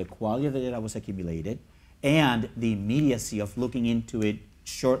depends on the quality of the data that was accumulated and the immediacy of looking into it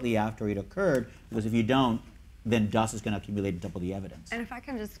shortly after it occurred, because if you don't, then dust is going to accumulate on top of the evidence. And if I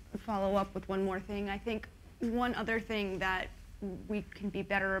can just follow up with one more thing, I think one other thing that we can be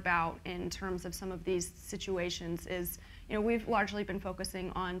better about in terms of some of these situations is, you know, we've largely been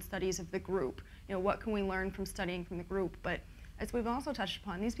focusing on studies of the group. You know, what can we learn from studying from the group? But as we've also touched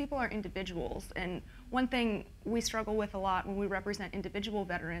upon, these people are individuals. And one thing we struggle with a lot when we represent individual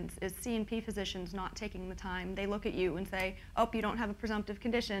veterans is C&P physicians not taking the time. They look at you and say, oh, you don't have a presumptive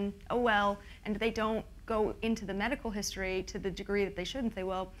condition, oh well, and they don't go into the medical history to the degree that they should and say,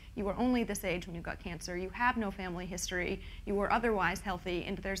 well, you were only this age when you got cancer, you have no family history, you were otherwise healthy,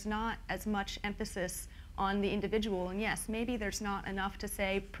 and there's not as much emphasis on the individual. And yes, maybe there's not enough to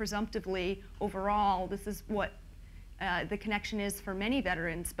say presumptively overall this is what the connection is for many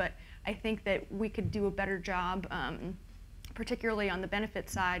veterans, but I think that we could do a better job, particularly on the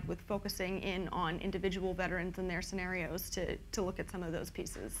benefit side, with focusing in on individual veterans and their scenarios to look at some of those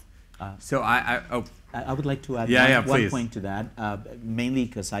pieces. So I would like to add one point to that, mainly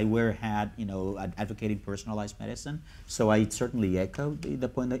because I wear a hat, you know, advocating personalized medicine. So I certainly echo the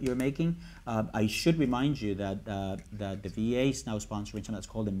point that you're making. I should remind you that the VA is now sponsoring something that's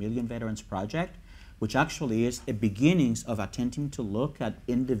called the Million Veterans Project, which actually is a beginnings of attempting to look at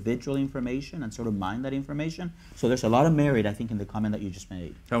individual information and sort of mine that information. So there's a lot of merit, I think, in the comment that you just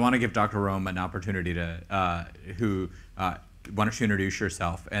made. So I want to give Dr. Rome an opportunity to, why don't you introduce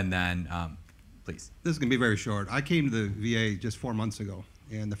yourself, and then, please. This is going to be very short. I came to the VA just 4 months ago,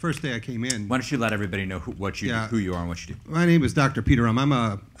 and the first day I came in... Why don't you let everybody know who you are and what you do. My name is Dr. Peter Rome. I'm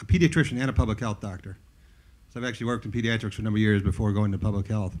a pediatrician and a public health doctor. So I've actually worked in pediatrics for a number of years before going to public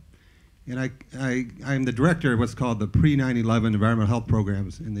health. And I'm the director of what's called the pre-9/11 environmental health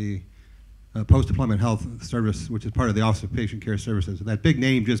programs in the post-deployment health service, which is part of the Office of Patient Care Services. And that big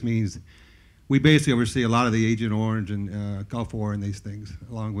name just means we basically oversee a lot of the Agent Orange and Gulf War and these things,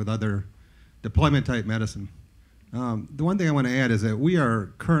 along with other deployment-type medicine. The one thing I want to add is that we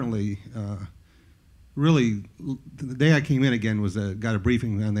are currently really, the day I came in again was got a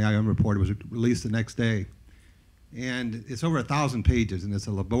briefing on the IM report. It was released the next day. And it's over 1,000 pages, and it's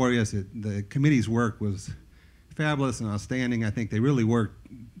a laborious, the committee's work was fabulous and outstanding. I think they really worked.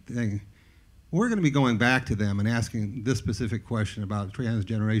 We're going to be going back to them and asking this specific question about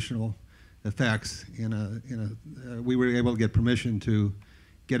transgenerational effects. We were able to get permission to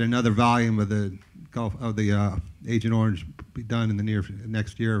get another volume of the Agent Orange be done in the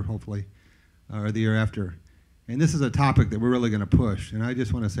next year, hopefully, or the year after. And this is a topic that we're really going to push. And I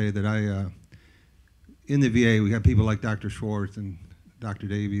just want to say that in the VA, we have people like Dr. Schwartz and Dr.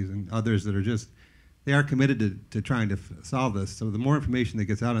 Davies and others that are they are committed to trying to solve this. So the more information that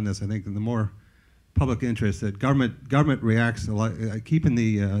gets out on this, I think, and the more public interest that government reacts a lot, keeping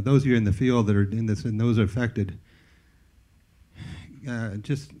those of you in the field that are in this and those affected,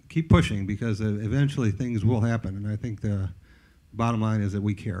 just keep pushing, because eventually things will happen. And I think the bottom line is that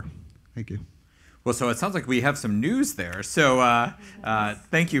we care. Thank you. Well, so it sounds like we have some news there. So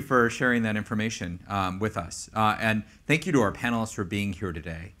thank you for sharing that information with us. And thank you to our panelists for being here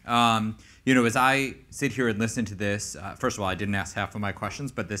today. You know, as I sit here and listen to this, first of all, I didn't ask half of my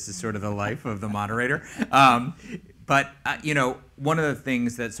questions, but this is sort of the life of the moderator. You know, one of the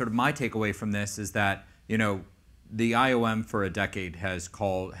things that sort of my takeaway from this is that, you know, the IOM for a decade has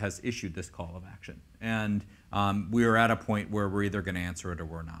issued this call of action. And we are at a point where we're either going to answer it or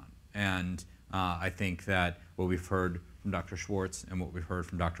we're not. And I think that what we've heard from Dr. Schwartz and what we've heard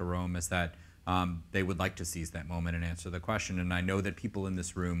from Dr. Rome is that they would like to seize that moment and answer the question. And I know that people in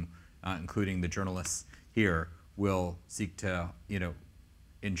this room, including the journalists here, will seek to, you know,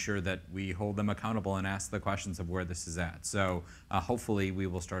 ensure that we hold them accountable and ask the questions of where this is at. So hopefully we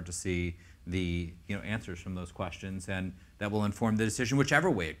will start to see the answers from those questions, and that will inform the decision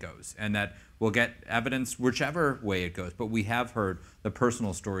whichever way it goes, and that we'll get evidence whichever way it goes. But we have heard the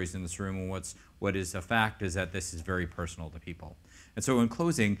personal stories in this room, and what is a fact is that this is very personal to people. And so in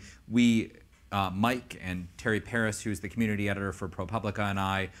closing, we Mike and Terry Paris, who's the community editor for ProPublica, and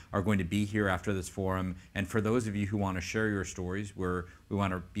I are going to be here after this forum. And for those of you who want to share your stories, we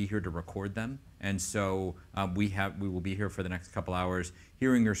want to be here to record them. And so we will be here for the next couple hours,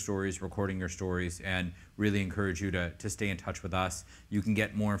 hearing your stories, recording your stories, and really encourage you to stay in touch with us. You can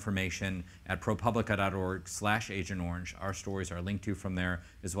get more information at propublica.org/AgentOrange. Our stories are linked to from there,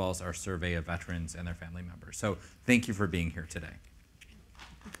 as well as our survey of veterans and their family members. So thank you for being here today.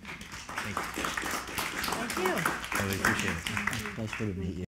 Thank you. Thank you. I really appreciate it. Pleasure to meet you.